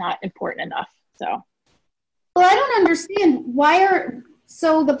just not important enough. So. well, I don't understand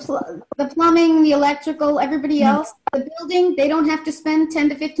so the plumbing, the electrical, everybody else, the building, they don't have to spend $10,000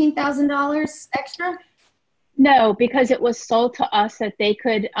 to $15,000 extra? No, because it was sold to us that they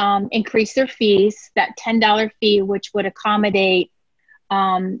could increase their fees, that $10 fee, which would accommodate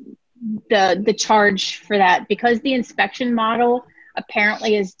the charge for that. Because the inspection model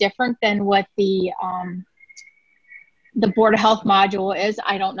apparently is different than what the Board of Health module is.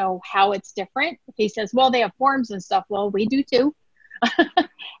 I don't know how it's different. If he says, well, they have forms and stuff. Well, we do too.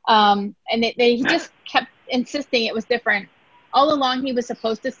 And he just kept insisting it was different. All along, he was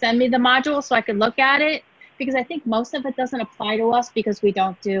supposed to send me the module so I could look at it, because I think most of it doesn't apply to us because we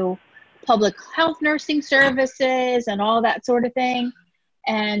don't do public health nursing services and all that sort of thing.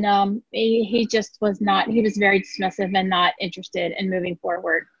 And he just was not, he was very dismissive and not interested in moving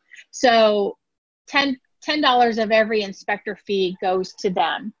forward. So $10 of every inspector fee goes to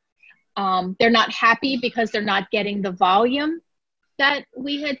them. They're not happy because they're not getting the volume that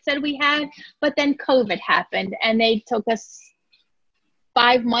we had said we had, but then COVID happened and they took us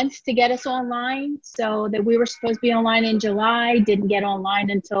 5 months to get us online. So that we were supposed to be online in July, didn't get online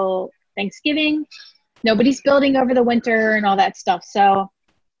until Thanksgiving. Nobody's building over the winter and all that stuff. So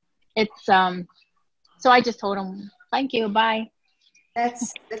it's, so I just told him, thank you, bye.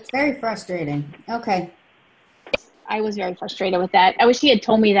 That's very frustrating. Okay. I was very frustrated with that. I wish he had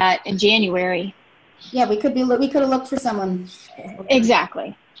told me that in January. Yeah, we could have looked for someone.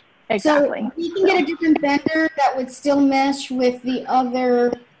 Exactly. So we can get a different vendor that would still mesh with the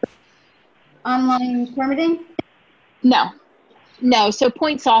other online permitting? No. So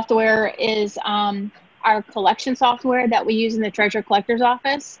Point Software is our collection software that we use in the Treasurer Collector's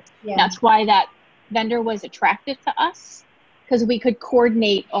Office. Yeah. That's why that vendor was attractive to us, because we could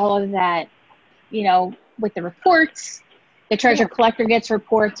coordinate all of that, with the reports. The Treasurer Collector gets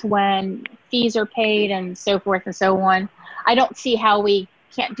reports when fees are paid and so forth and so on. I don't see how we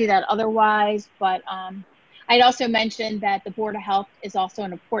can't do that otherwise, but I'd also mentioned that the Board of Health is also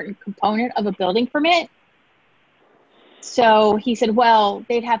an important component of a building permit. So he said, well,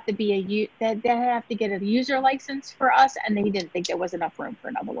 they'd have to get a user license for us, and he didn't think there was enough room for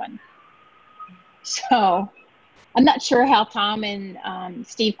another one. So I'm not sure how Tom and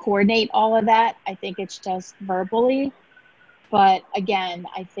Steve coordinate all of that. I think it's just verbally, but again,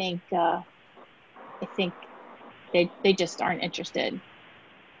 I think they just aren't interested.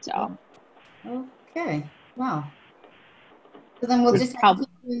 So. Okay. Wow. So then we'll just have to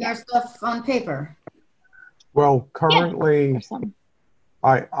keep doing our stuff on paper. Well, currently,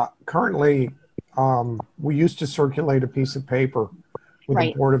 we used to circulate a piece of paper with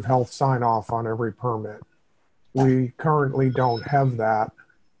the Board of Health sign off on every permit. We currently don't have that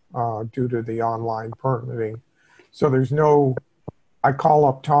due to the online permitting. So there's no I call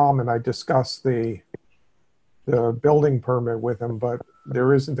up Tom and I discuss the building permit with him, but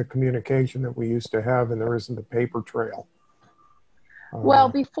there isn't the communication that we used to have, and there isn't the paper trail. Well,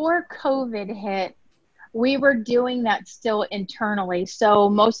 before COVID hit, we were doing that still internally. So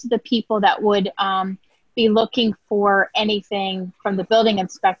most of the people that would be looking for anything from the building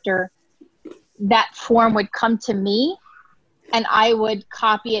inspector, that form would come to me, and I would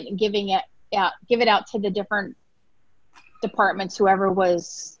copy it and give it out to the different departments, whoever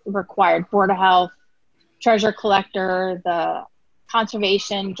was required, Board of Health, treasure collector, the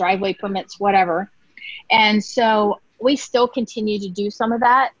conservation, driveway permits, whatever. And so we still continue to do some of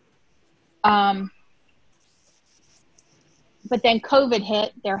that. But then COVID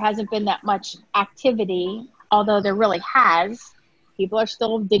hit, there hasn't been that much activity, although there really has. People are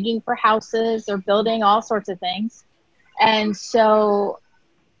still digging for houses, they're building all sorts of things. And so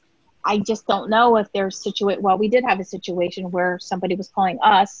I just don't know if there's well, we did have a situation where somebody was calling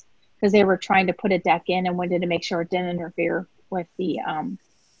us because they were trying to put a deck in and wanted to make sure it didn't interfere with the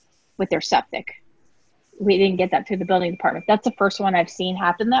with their septic. We didn't get that through the building department. That's the first one I've seen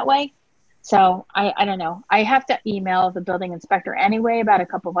happen that way. So I don't know. I have to email the building inspector anyway about a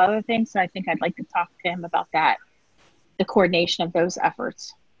couple of other things. So I think I'd like to talk to him about that, the coordination of those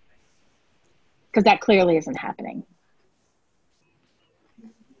efforts, because that clearly isn't happening.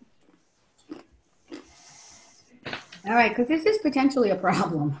 All right, because this is potentially a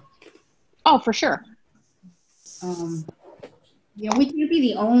problem. Oh, for sure. You know, we can't be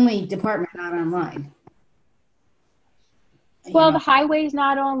the only department not online. Well, the highway's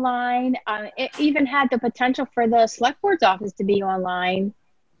not online. It even had the potential for the select board's office to be online,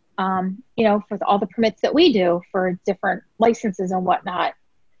 you know, for all the permits that we do for different licenses and whatnot.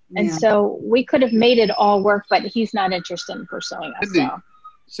 And so we could have made it all work, but he's not interested in pursuing us.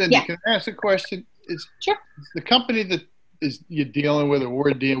 Cindy, can I ask a question? Sure. The company that you're dealing with,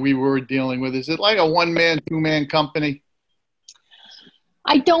 or we were dealing with, is it like a one-man, two-man company?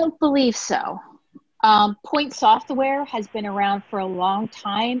 I don't believe so. Point Software has been around for a long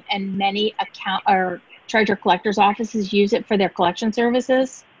time, and many treasure collectors' offices use it for their collection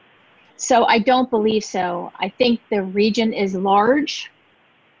services. So I don't believe so. I think the region is large,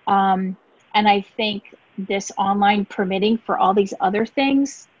 and I think this online permitting for all these other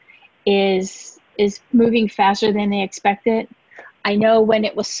things is moving faster than they expected. I know when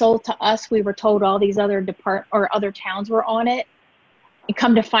it was sold to us, we were told all these other other towns were on it. And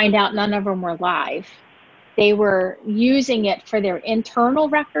come to find out, none of them were live. They were using it for their internal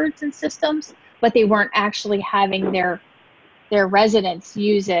records and systems, but they weren't actually having their residents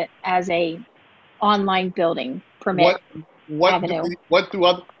use it as a online building permit avenue. What do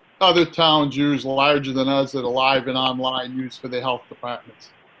other towns use larger than us that are live and online use for their health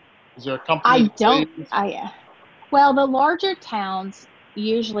departments? Is there a company? Well, the larger towns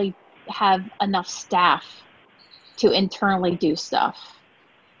usually have enough staff to internally do stuff.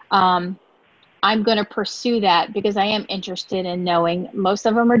 I'm going to pursue that because I am interested in knowing most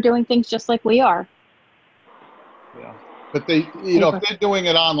of them are doing things just like we are. Yeah, but they, if they're doing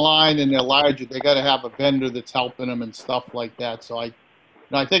it online and they're larger, they got to have a vendor that's helping them and stuff like that. So I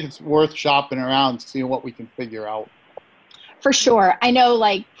think it's worth shopping around, seeing what we can figure out. For sure. I know,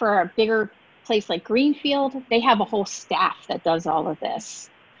 like, for a bigger place like Greenfield, they have a whole staff that does all of this.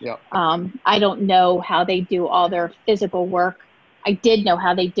 Yeah. I don't know how they do all their physical work. I did know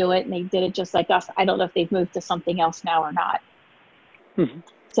how they do it, and they did it just like us. I don't know if they've moved to something else now or not. Mm-hmm.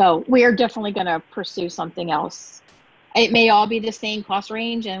 So we are definitely going to pursue something else. It may all be the same cost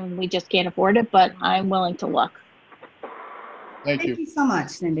range, and we just can't afford it, but I'm willing to look. Thank you. Thank you so much,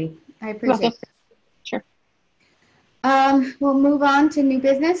 Cindy. I appreciate it. Sure. We'll move on to new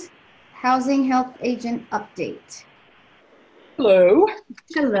business. Housing health agent update. Hello.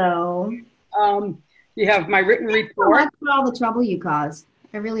 Hello. You have my written report. Thanks for all the trouble you caused.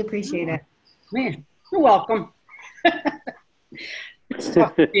 I really appreciate it. Man, you're welcome. It's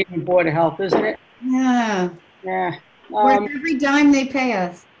tough being on Board of Health, isn't it? Yeah. Yeah. Worth every dime they pay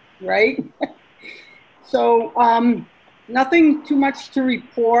us. Right? So, nothing too much to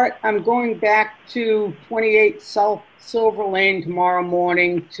report. I'm going back to 28 South Silver Lane tomorrow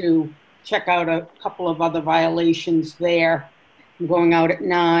morning to check out a couple of other violations there. I'm going out at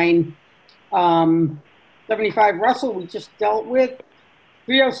 9. 75 Russell, we just dealt with.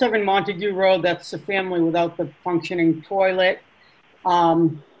 307 Montague Road, that's a family without the functioning toilet. I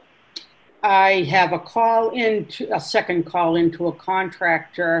have a second call into a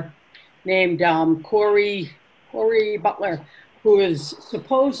contractor named Corey Butler, who is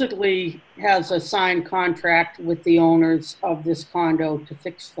supposedly has a signed contract with the owners of this condo to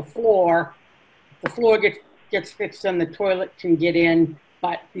fix the floor. If the floor gets gets fixed, then the toilet can get in.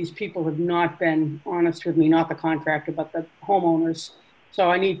 But these people have not been honest with me, not the contractor, but the homeowners. So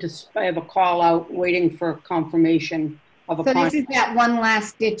I have a call out waiting for confirmation of a So contract. this is that one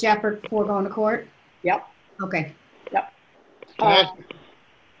last ditch effort before going to court? Yep. Okay. Yep. Can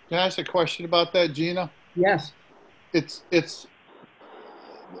I ask a question about that, Gina? Yes. That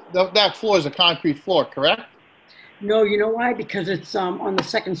floor is a concrete floor, correct? No, you know why? Because it's on the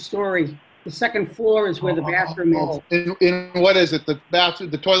second story. The second floor is where the bathroom is. In what is it? The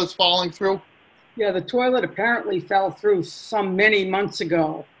bathroom, the toilet's falling through? Yeah, the toilet apparently fell through many months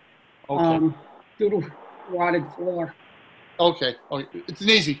ago. Okay. Due to rotted floor. Okay. It's an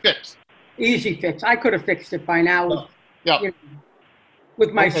easy fix. Easy fix. I could have fixed it by now. Yeah. You know,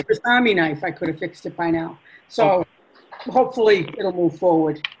 with my Okay. Swiss Army knife, I could have fixed it by now. So hopefully it'll move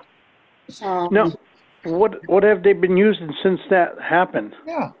forward. Now, what have they been using since that happened?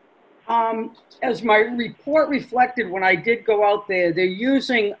 Yeah. As my report reflected when I did go out there, they're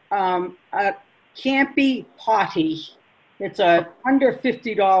using a Campy potty. It's a under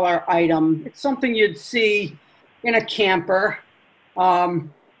 $50 item. It's something you'd see in a camper, a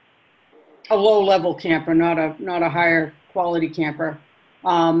low-level camper, not a higher quality camper.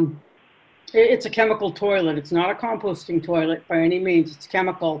 It's a chemical toilet. It's not a composting toilet by any means. It's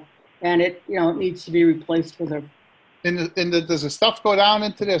chemical, and it needs to be replaced with a. Does the stuff go down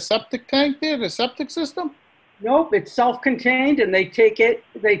into their septic tank there, the septic system? Nope, it's self-contained, and they take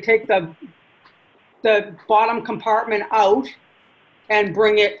the bottom compartment out and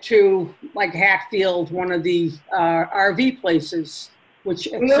bring it to like Hatfield, one of the RV places. Which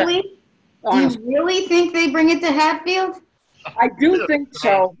Really? Do you really think they bring it to Hatfield? I do think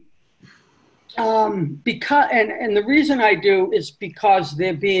so. Because and the reason I do is because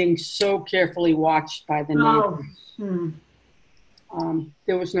they're being so carefully watched by the neighbors.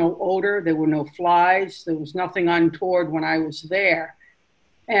 There was no odor, there were no flies, there was nothing untoward when I was there,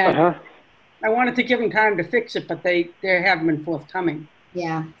 and I wanted to give them time to fix it, but they haven't been forthcoming.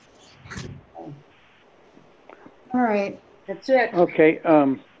 Yeah. All right. That's it. Okay.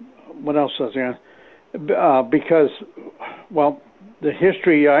 What else was there? Because, well, the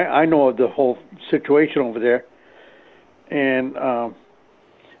history, I know of the whole situation over there. And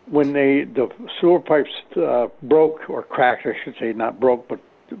when the sewer pipes broke, or cracked, I should say, not broke, but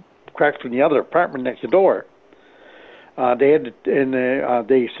cracked from the other apartment next door, they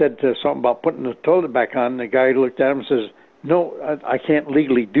said something about putting the toilet back on. The guy looked at him and says, "No, I can't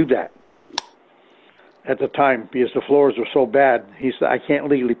legally do that." At the time, because the floors were so bad, he said, "I can't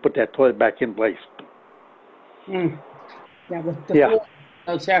legally put that toilet back in place." Yeah, the floor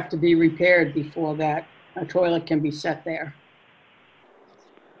does have to be repaired before that a toilet can be set there.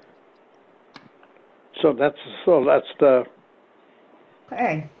 So that's the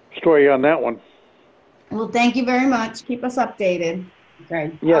Okay. story on that one. Well, thank you very much. Keep us updated.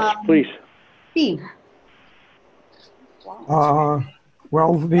 Okay. Yes, please. Steve. Well,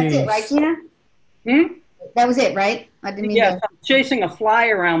 That's it, right, Gina? That was it, right? I didn't mean Yes, I'm chasing a fly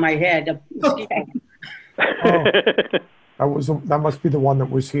around my head. Okay. that must be the one that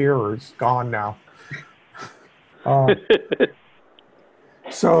was here, or it's gone now.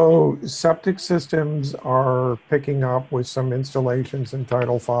 So septic systems are picking up with some installations in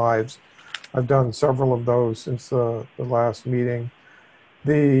Title V's. I've done several of those since the last meeting.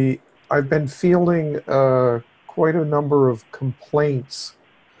 I've been fielding quite a number of complaints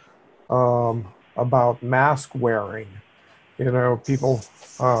about mask wearing. People.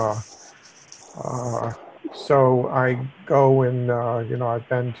 So I go and I've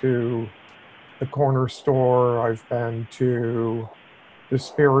been to the corner store. I've been to the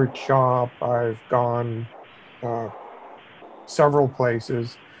spirit shop. I've gone several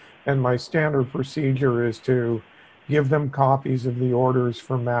places, and my standard procedure is to give them copies of the orders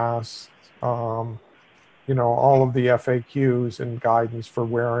for masks, all of the FAQs and guidance for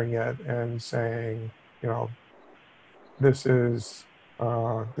wearing it, and saying, this is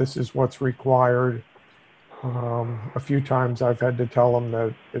what's required. A few times I've had to tell them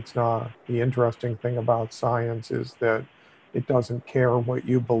that it's not. The interesting thing about science is that it doesn't care what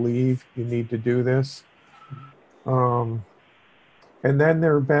you believe. You need to do this. And then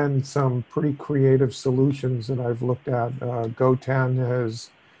there have been some pretty creative solutions that I've looked at. GoTen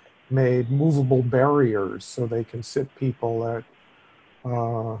has made movable barriers so they can sit people at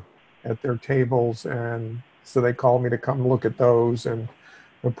their tables, and so they call me to come look at those and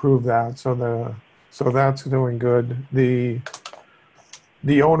approve that. So that's doing good. The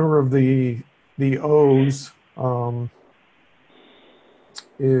owner of the O's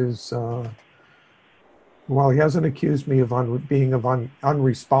is Well, he hasn't accused me of being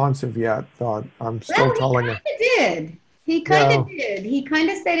unresponsive yet, but I'm still telling him. He kind of did. He kind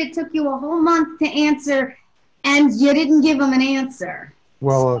of said it took you a whole month to answer, and you didn't give him an answer.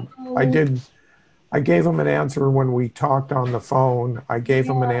 Well, So, I did. I gave him an answer when we talked on the phone. I gave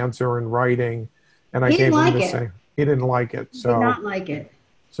him an answer in writing, and I gave him the same. He didn't like it. He did not like it.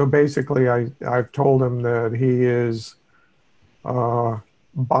 So basically, I've told him that he is,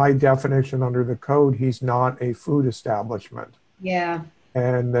 by definition under the code, he's not a food establishment. Yeah.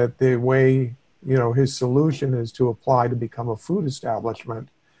 And that the way, his solution is to apply to become a food establishment.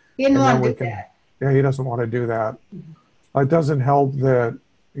 He didn't want to do that. Yeah, he doesn't want to do that. It doesn't help that,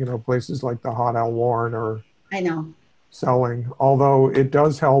 places like the Hot L Warren are selling. Although it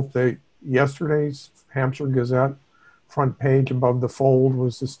does help that yesterday's Hampshire Gazette front page above the fold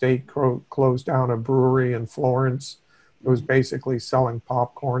was the state closed down a brewery in Florence. It was basically selling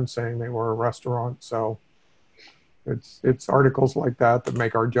popcorn, saying they were a restaurant. So it's articles like that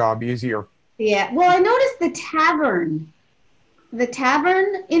make our job easier. Yeah. Well, I noticed the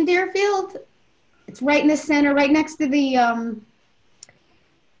tavern in Deerfield. It's right in the center, right next to the.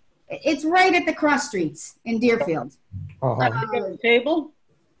 It's right at the cross streets in Deerfield. Leo's Table?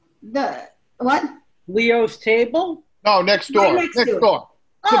 The what? Leo's Table? No, next door. Right next door.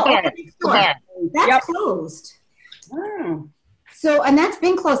 Oh, next door. That's closed. Oh. So, and that's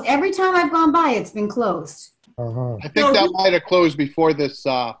been closed. Every time I've gone by, it's been closed. I think that might have closed before this,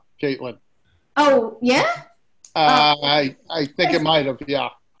 Caitlin. Oh, yeah? I think it might have, yeah.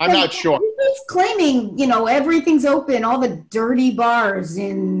 I'm not sure. He's claiming, everything's open, all the dirty bars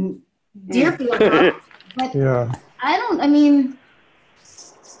in Deerfield. But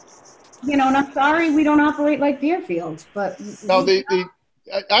and I'm sorry we don't operate like Deerfield, but. No,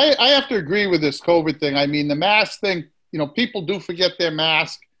 I have to agree with this COVID thing. I mean, the mask thing, people do forget their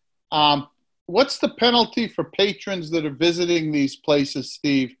mask. What's the penalty for patrons that are visiting these places,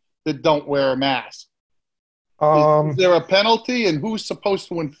 Steve, that don't wear a mask? Is there a penalty, and who's supposed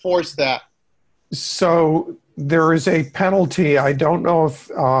to enforce that? So there is a penalty. I don't know if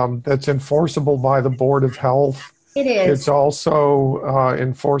that's enforceable by the Board of Health. It is. It's also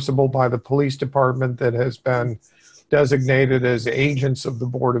enforceable by the police department that has been designated as agents of the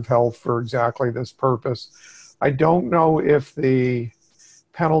Board of Health for exactly this purpose. I don't know if the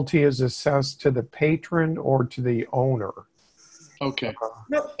penalty is assessed to the patron or to the owner. Okay.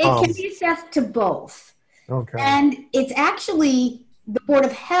 No, it can be assessed to both. Okay. And it's actually the Board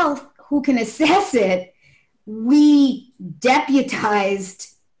of Health who can assess it. We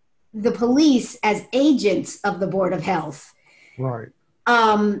deputized the police as agents of the Board of Health. Right.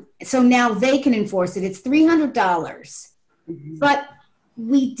 So now they can enforce it. It's $300. Mm-hmm. But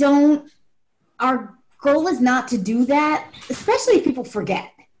we don't, our goal is not to do that, especially if people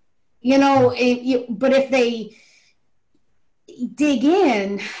forget. But if they dig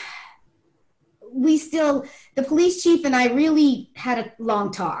in, the police chief and I really had a long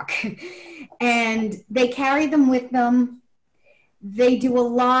talk, and they carry them with them. They do a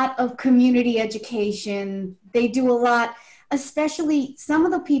lot of community education. They do a lot, especially some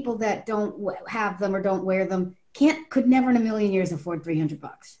of the people that don't have them or don't wear them could never in a million years afford $300.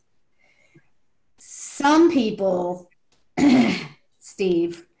 Some people,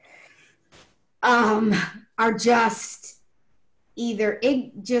 Steve, are just either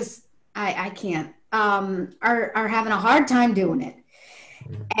I can't, are having a hard time doing it.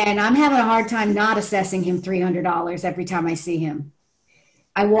 And I'm having a hard time not assessing him $300 every time I see him.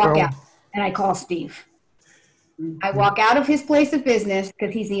 I walk out and I call Steve. I walk out of his place of business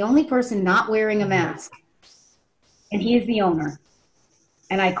because he's the only person not wearing a mask. And he is the owner.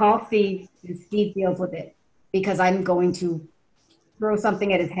 And I call Steve, and Steve deals with it because I'm going to throw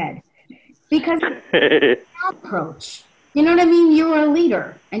something at his head. Because approach. You know what I mean? You're a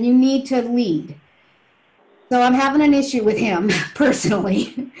leader and you need to lead. So I'm having an issue with him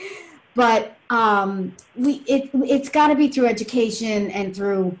personally, but it's got to be through education and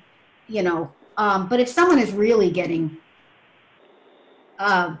through, but if someone is really getting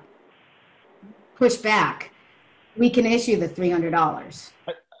pushed back, we can issue the $300.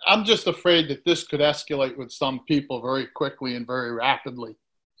 I'm just afraid that this could escalate with some people very quickly and very rapidly,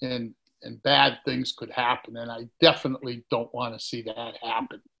 and bad things could happen, and I definitely don't want to see that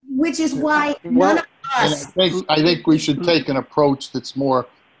happen. Which is why none of us. I think we should take an approach that's more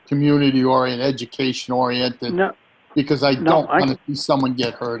community-oriented, education-oriented, because I don't want to see someone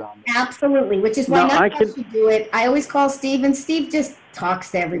get hurt on this. Absolutely, which is why none of us should do it. I always call Steve, and Steve just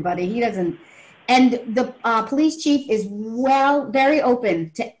talks to everybody. He doesn't. And the police chief is very open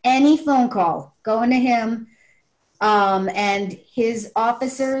to any phone call going to him, and his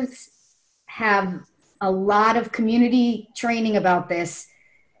officers have a lot of community training about this.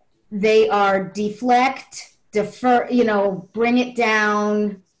 They are deflect, defer, bring it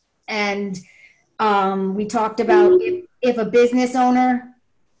down. And we talked about if a business owner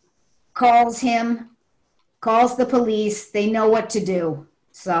calls the police, they know what to do.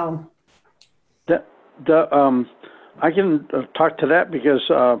 So I can talk to that because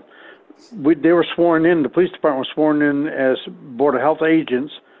they were sworn in, the police department was sworn in as Board of Health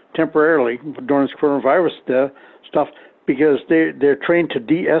agents temporarily during this coronavirus stuff because they're trained to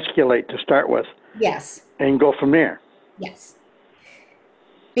de-escalate to start with. Yes. And go from there. Yes.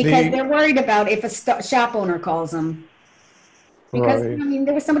 Because they're worried about if a shop owner calls them. Because, right.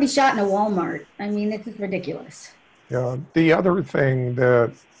 There was somebody shot in a Walmart. This is ridiculous. Yeah. The other thing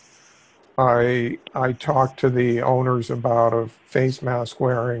that I talked to the owners about of face mask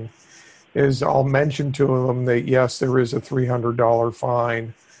wearing is I'll mention to them that, yes, there is a $300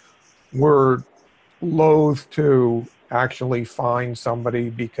 fine. We're loath to actually fine somebody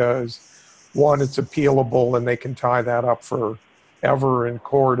because, one, it's appealable and they can tie that up forever in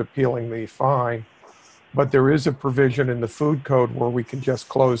court appealing the fine. But there is a provision in the food code where we can just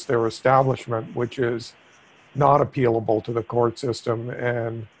close their establishment, which is not appealable to the court system.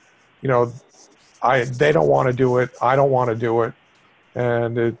 And, they don't want to do it. I don't want to do it.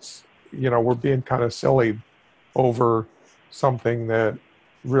 And it's, we're being kind of silly over something that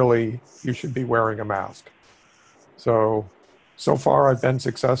really you should be wearing a mask. So far I've been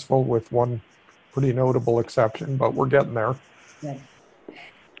successful with one pretty notable exception, but we're getting there. Good.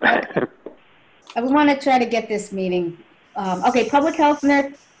 I want to try to get this meeting. Okay, public health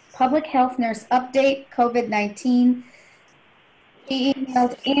nurse update, COVID-19. He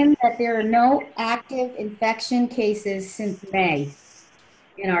emailed in that there are no active infection cases since May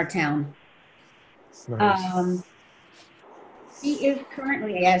in our town. Nice. She's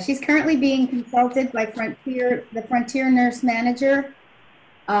currently being consulted by the Frontier nurse manager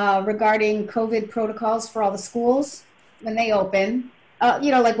regarding COVID protocols for all the schools when they open.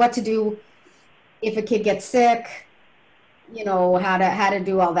 Like what to do if a kid gets sick, how to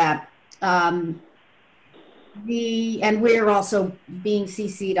do all that. And we're also being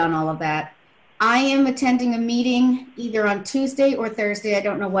CC'd on all of that. I am attending a meeting either on Tuesday or Thursday, I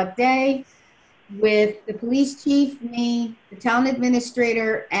don't know what day, with the police chief, me, the town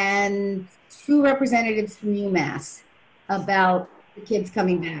administrator, and 2 representatives from UMass about the kids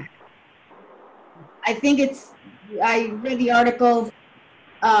coming back. I read the article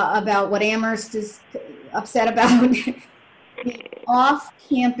about what Amherst is upset about. The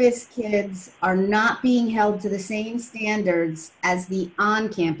off-campus kids are not being held to the same standards as the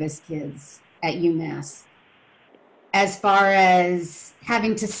on-campus kids at UMass, as far as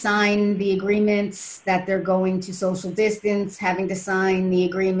having to sign the agreements that they're going to social distance, having to sign the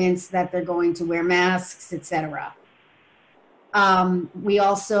agreements that they're going to wear masks, etc. We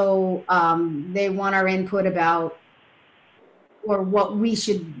also, they want our input about, or what we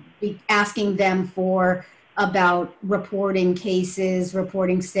should be asking them for about reporting cases,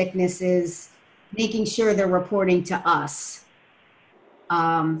 reporting sicknesses, making sure they're reporting to us.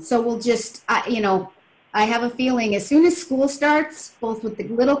 So we'll just, I have a feeling as soon as school starts, both with the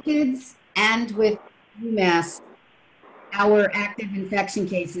little kids and with UMass, our active infection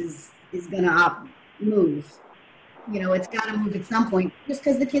cases is going to move. It's got to move at some point just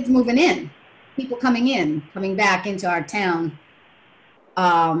because the kids moving in, people coming back into our town.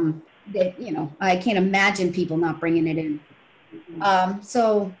 I can't imagine people not bringing it in.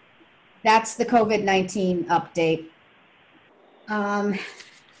 So that's the COVID-19 update.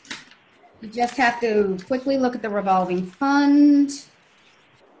 You just have to quickly look at the revolving fund.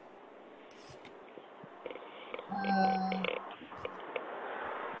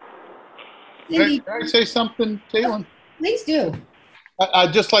 Cindy, Can I say something, Caitlin? Please do.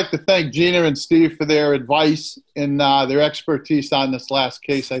 I'd just like to thank Gina and Steve for their advice and their expertise on this last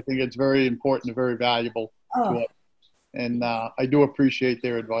case. I think it's very important and very valuable to us. And I do appreciate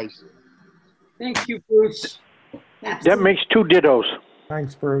their advice. Thank you, Bruce. That makes 2 dittos.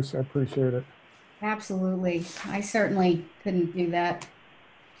 Thanks, Bruce. I appreciate it. Absolutely. I certainly couldn't do that.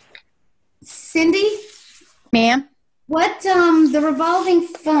 Cindy? Ma'am? What, the revolving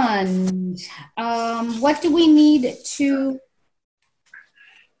fund, what do we need to,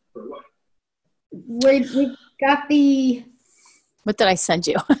 we've got the, What did I send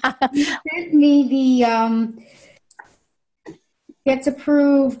you? you sent me the, gets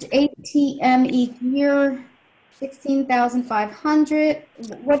approved ATM each year, 16,500.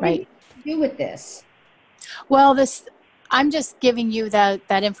 What do you do with this? Well, I'm just giving you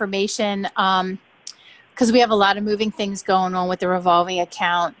that information because we have a lot of moving things going on with the revolving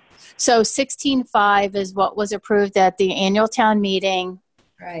account. So 16.5 is what was approved at the annual town meeting,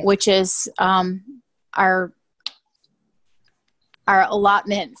 Right. which is our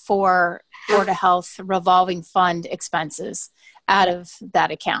allotment for Board of Health revolving fund expenses out of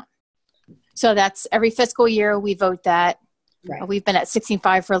that account. So that's every fiscal year we vote that. Right. We've been at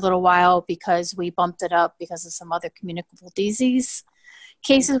 16.5 for a little while because we bumped it up because of some other communicable disease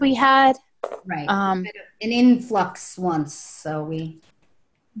cases we had. Right. An influx once, so we.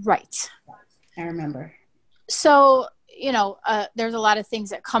 Right. I remember. So, there's a lot of things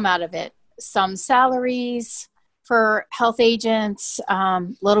that come out of it. Some salaries for health agents,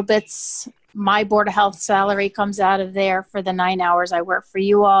 little bits. My Board of Health salary comes out of there for the 9 hours I work for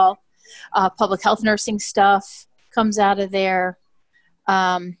you all. Public health nursing stuff comes out of there.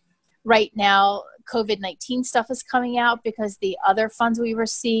 Right now, COVID-19 stuff is coming out because the other funds we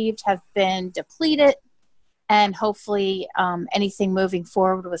received have been depleted. And hopefully anything moving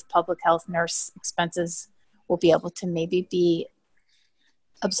forward with public health nurse expenses will be able to maybe be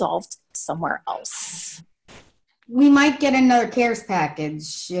absolved somewhere else. We might get another CARES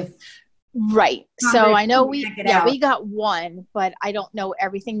package if. Right. So I know we out. got one, but I don't know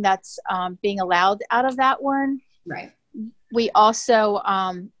everything that's being allowed out of that one. Right. We also,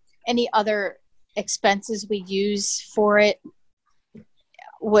 any other expenses we use for it,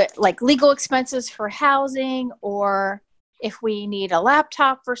 like legal expenses for housing, or if we need a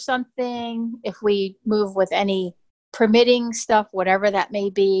laptop for something, if we move with any permitting stuff, whatever that may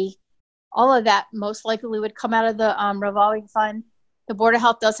be, all of that most likely would come out of the revolving fund. The Board of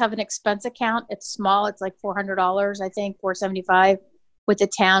Health does have an expense account. It's small. It's like $400, I think, $475. With the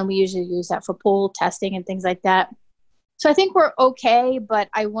town, we usually use that for pool testing and things like that. So I think we're okay, but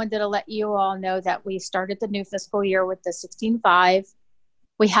I wanted to let you all know that we started the new fiscal year with the 16.5.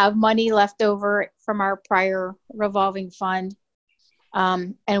 We have money left over from our prior revolving fund,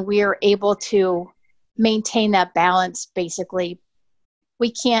 and we are able to maintain that balance, basically.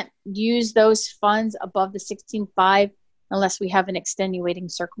 We can't use those funds above the 16.5 unless we have an extenuating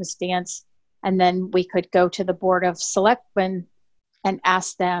circumstance, and then we could go to the Board of Selectmen and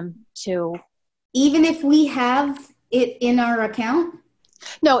ask them to. Even if we have it in our account?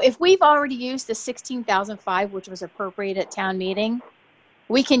 No, if we've already used the 16,005, which was appropriated at town meeting,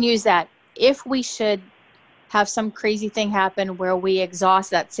 we can use that. If we should have some crazy thing happen where we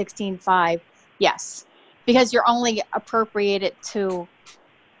exhaust that 16.5, yes, because you're only appropriated to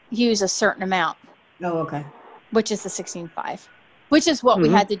use a certain amount. Oh, okay. Which is the 16.5, which is what we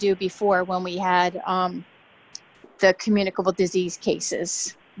had to do before when we had the communicable disease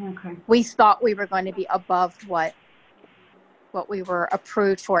cases. Okay. We thought we were going to be above what we were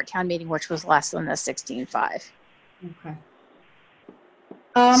approved for at town meeting, which was less than the 16.5. Okay.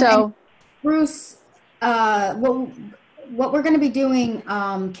 So, Bruce, what we're going to be doing,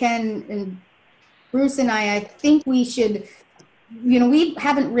 Ken and Bruce and I think we should, we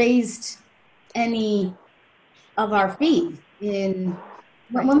haven't raised any of our fees in,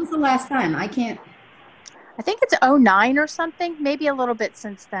 when was the last time? I think it's 2009 or something, maybe a little bit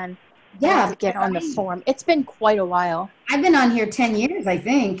since then. Yeah. To get on the form. It's been quite a while. I've been on here 10 years, I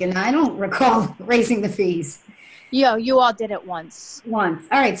think, and I don't recall raising the fees. Yeah, you all did it once. All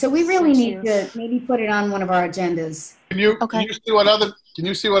right, so we really need to maybe put it on one of our agendas. Can you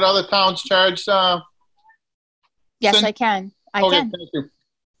see what other towns charge? Yes, I can. I can. Thank you.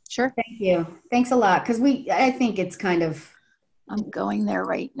 Sure. Thank you. Thanks a lot, because I think it's kind of. I'm going there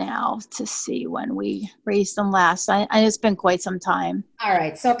right now to see when we raised them last. It's been quite some time. All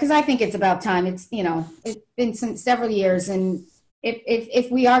right, so because I think it's about time. It's it's been several years, and if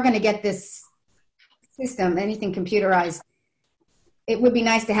we are going to get this system, anything computerized, it would be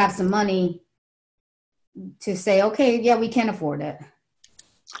nice to have some money to say, okay, yeah, we can afford it.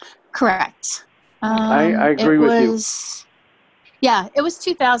 Correct. I agree with you. Yeah, it was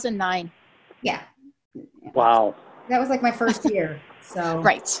 2009. Yeah. Wow. That was like my first year. So.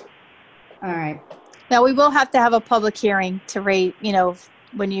 Right. All right. Now we will have to have a public hearing to raise,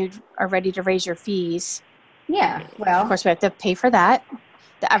 when you are ready to raise your fees. Yeah. Well, of course we have to pay for that,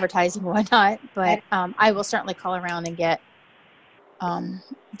 the advertising and whatnot, but I will certainly call around and get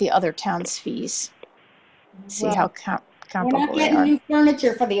the other towns' fees. See how comparable we're not getting new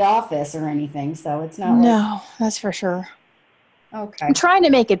furniture for the office or anything, so it's not. No, that's for sure. Okay. I'm trying to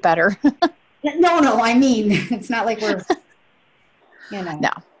make it better. No, I mean, it's not like we're, No.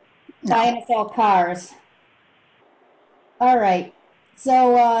 buying us all cars. All right.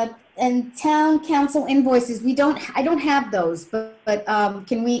 So, and town council invoices, I don't have those, but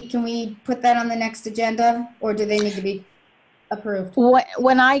can we put that on the next agenda, or do they need to be approved?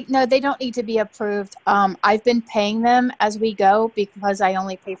 No, they don't need to be approved. I've been paying them as we go because I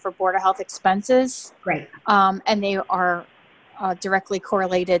only pay for Board of Health expenses. Great. And they are directly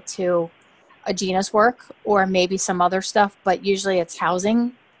correlated to Gina's work or maybe some other stuff, but usually it's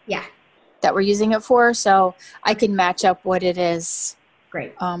housing. Yeah. That we're using it for. So I can match up what it is.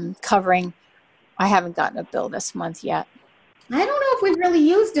 Great. Covering. I haven't gotten a bill this month yet. I don't know if we've really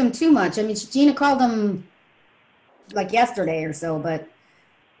used them too much. I mean, Gina called them like yesterday or so, but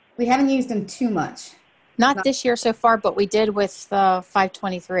we haven't used them too much. Not this year so far, but we did with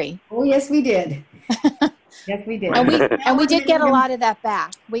 523. Oh, yes, we did. Yes, we did. And we did get a lot of that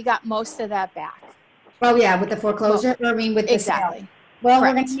back. We got most of that back. Oh, yeah, with the foreclosure? Well, I mean, with the exactly. Sale. Well,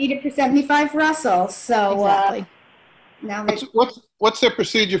 Correct. We're going to need it for 75 Russell, so exactly. Now what's the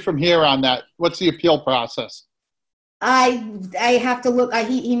procedure from here on that? What's the appeal process? I have to look.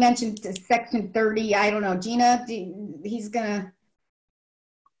 He mentioned section 30. I don't know. Gina, he's gonna.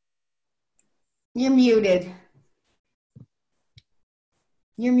 You're muted.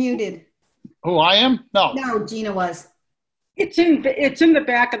 You're muted. Who I am? No. No, Gina was. It's in the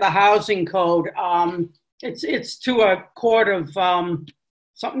back of the housing code. It's to a court of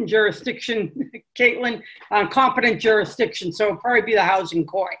something jurisdiction, Caitlin, competent jurisdiction. So it'll probably be the housing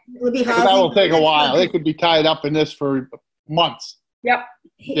court. It'll be housing. That will take a while. They could be tied up in this for months. Yep.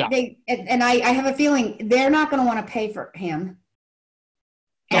 Yeah. I have a feeling they're not going to want to pay for him.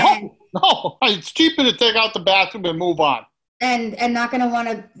 No, it's cheaper to take out the bathroom and move on. And not going to want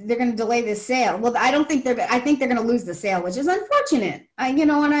to. They're going to delay the sale. Well, I think they're going to lose the sale, which is unfortunate.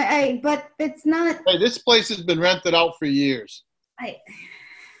 But it's not. Hey, this place has been rented out for years.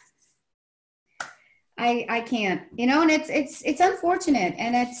 I can't, and it's unfortunate,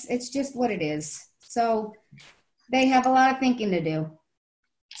 and it's just what it is. So they have a lot of thinking to do.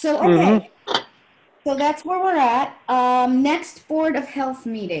 So, okay. So that's where we're at. Next Board of Health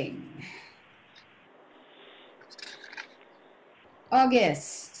meeting.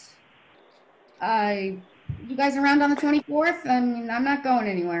 August. You guys around on the 24th? I mean, I'm not going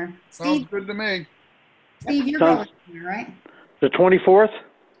anywhere. Sounds Steve, good to me. Steve, you're going anywhere, right? The 24th?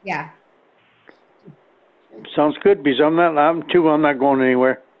 Yeah. Sounds good, because I'm not going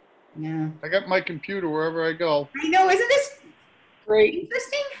anywhere. Yeah. I got my computer wherever I go. I know, isn't this great?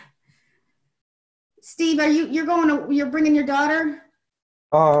 Interesting. Steve, you're bringing your daughter?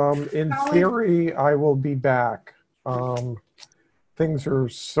 In theory, I will be back. Things are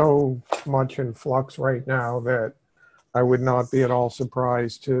so much in flux right now that I would not be at all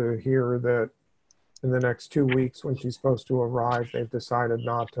surprised to hear that in the next 2 weeks when she's supposed to arrive, they've decided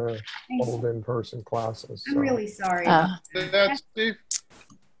not to hold in-person classes. I'm really sorry. That's Steve.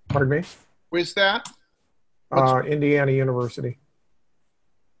 Pardon me? Where's that? Indiana University.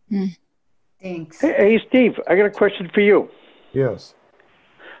 Thanks. Hey, Steve, I got a question for you. Yes.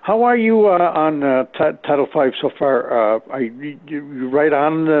 How are you on Title V so far? Are you right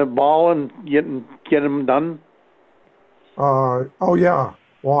on the ball and getting them done? Oh, yeah.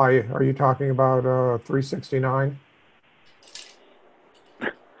 Why? Are you talking about 369?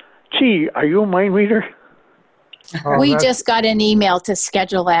 Gee, are you a mind reader? We just got an email to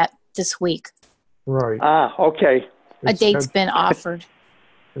schedule that this week. Right. Ah, okay. A date's been offered.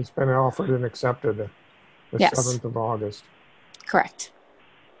 It's been offered and accepted the 7th of August. Correct.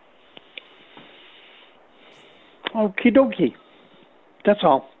 Okie dokie. That's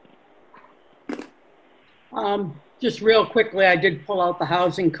all. Just real quickly, I did pull out the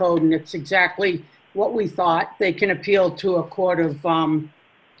housing code, and it's exactly what we thought. They can appeal to a court of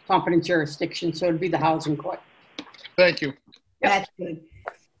competent jurisdiction, so it'd be the housing court. Thank you. That's good.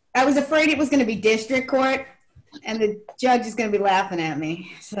 I was afraid it was going to be district court, and the judge is going to be laughing at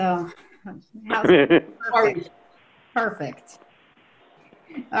me. So, perfect.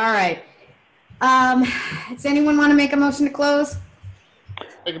 All right. Does anyone want to make a motion to close?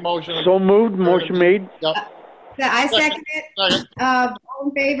 Make a motion. So moved. Motion made. Yep. I second it. Second. All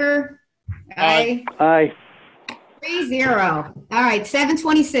in favor? Aye. Aye. 3-0. All right,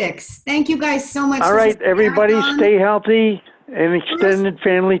 7:26. Thank you guys so much. All right, everybody, stay healthy and extended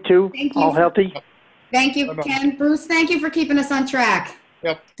family too. Thank you. All healthy. Thank you, Ken. Bruce, thank you for keeping us on track.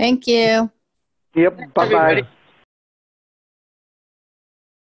 Yep. Thank you. Yep. Bye-bye. Everybody.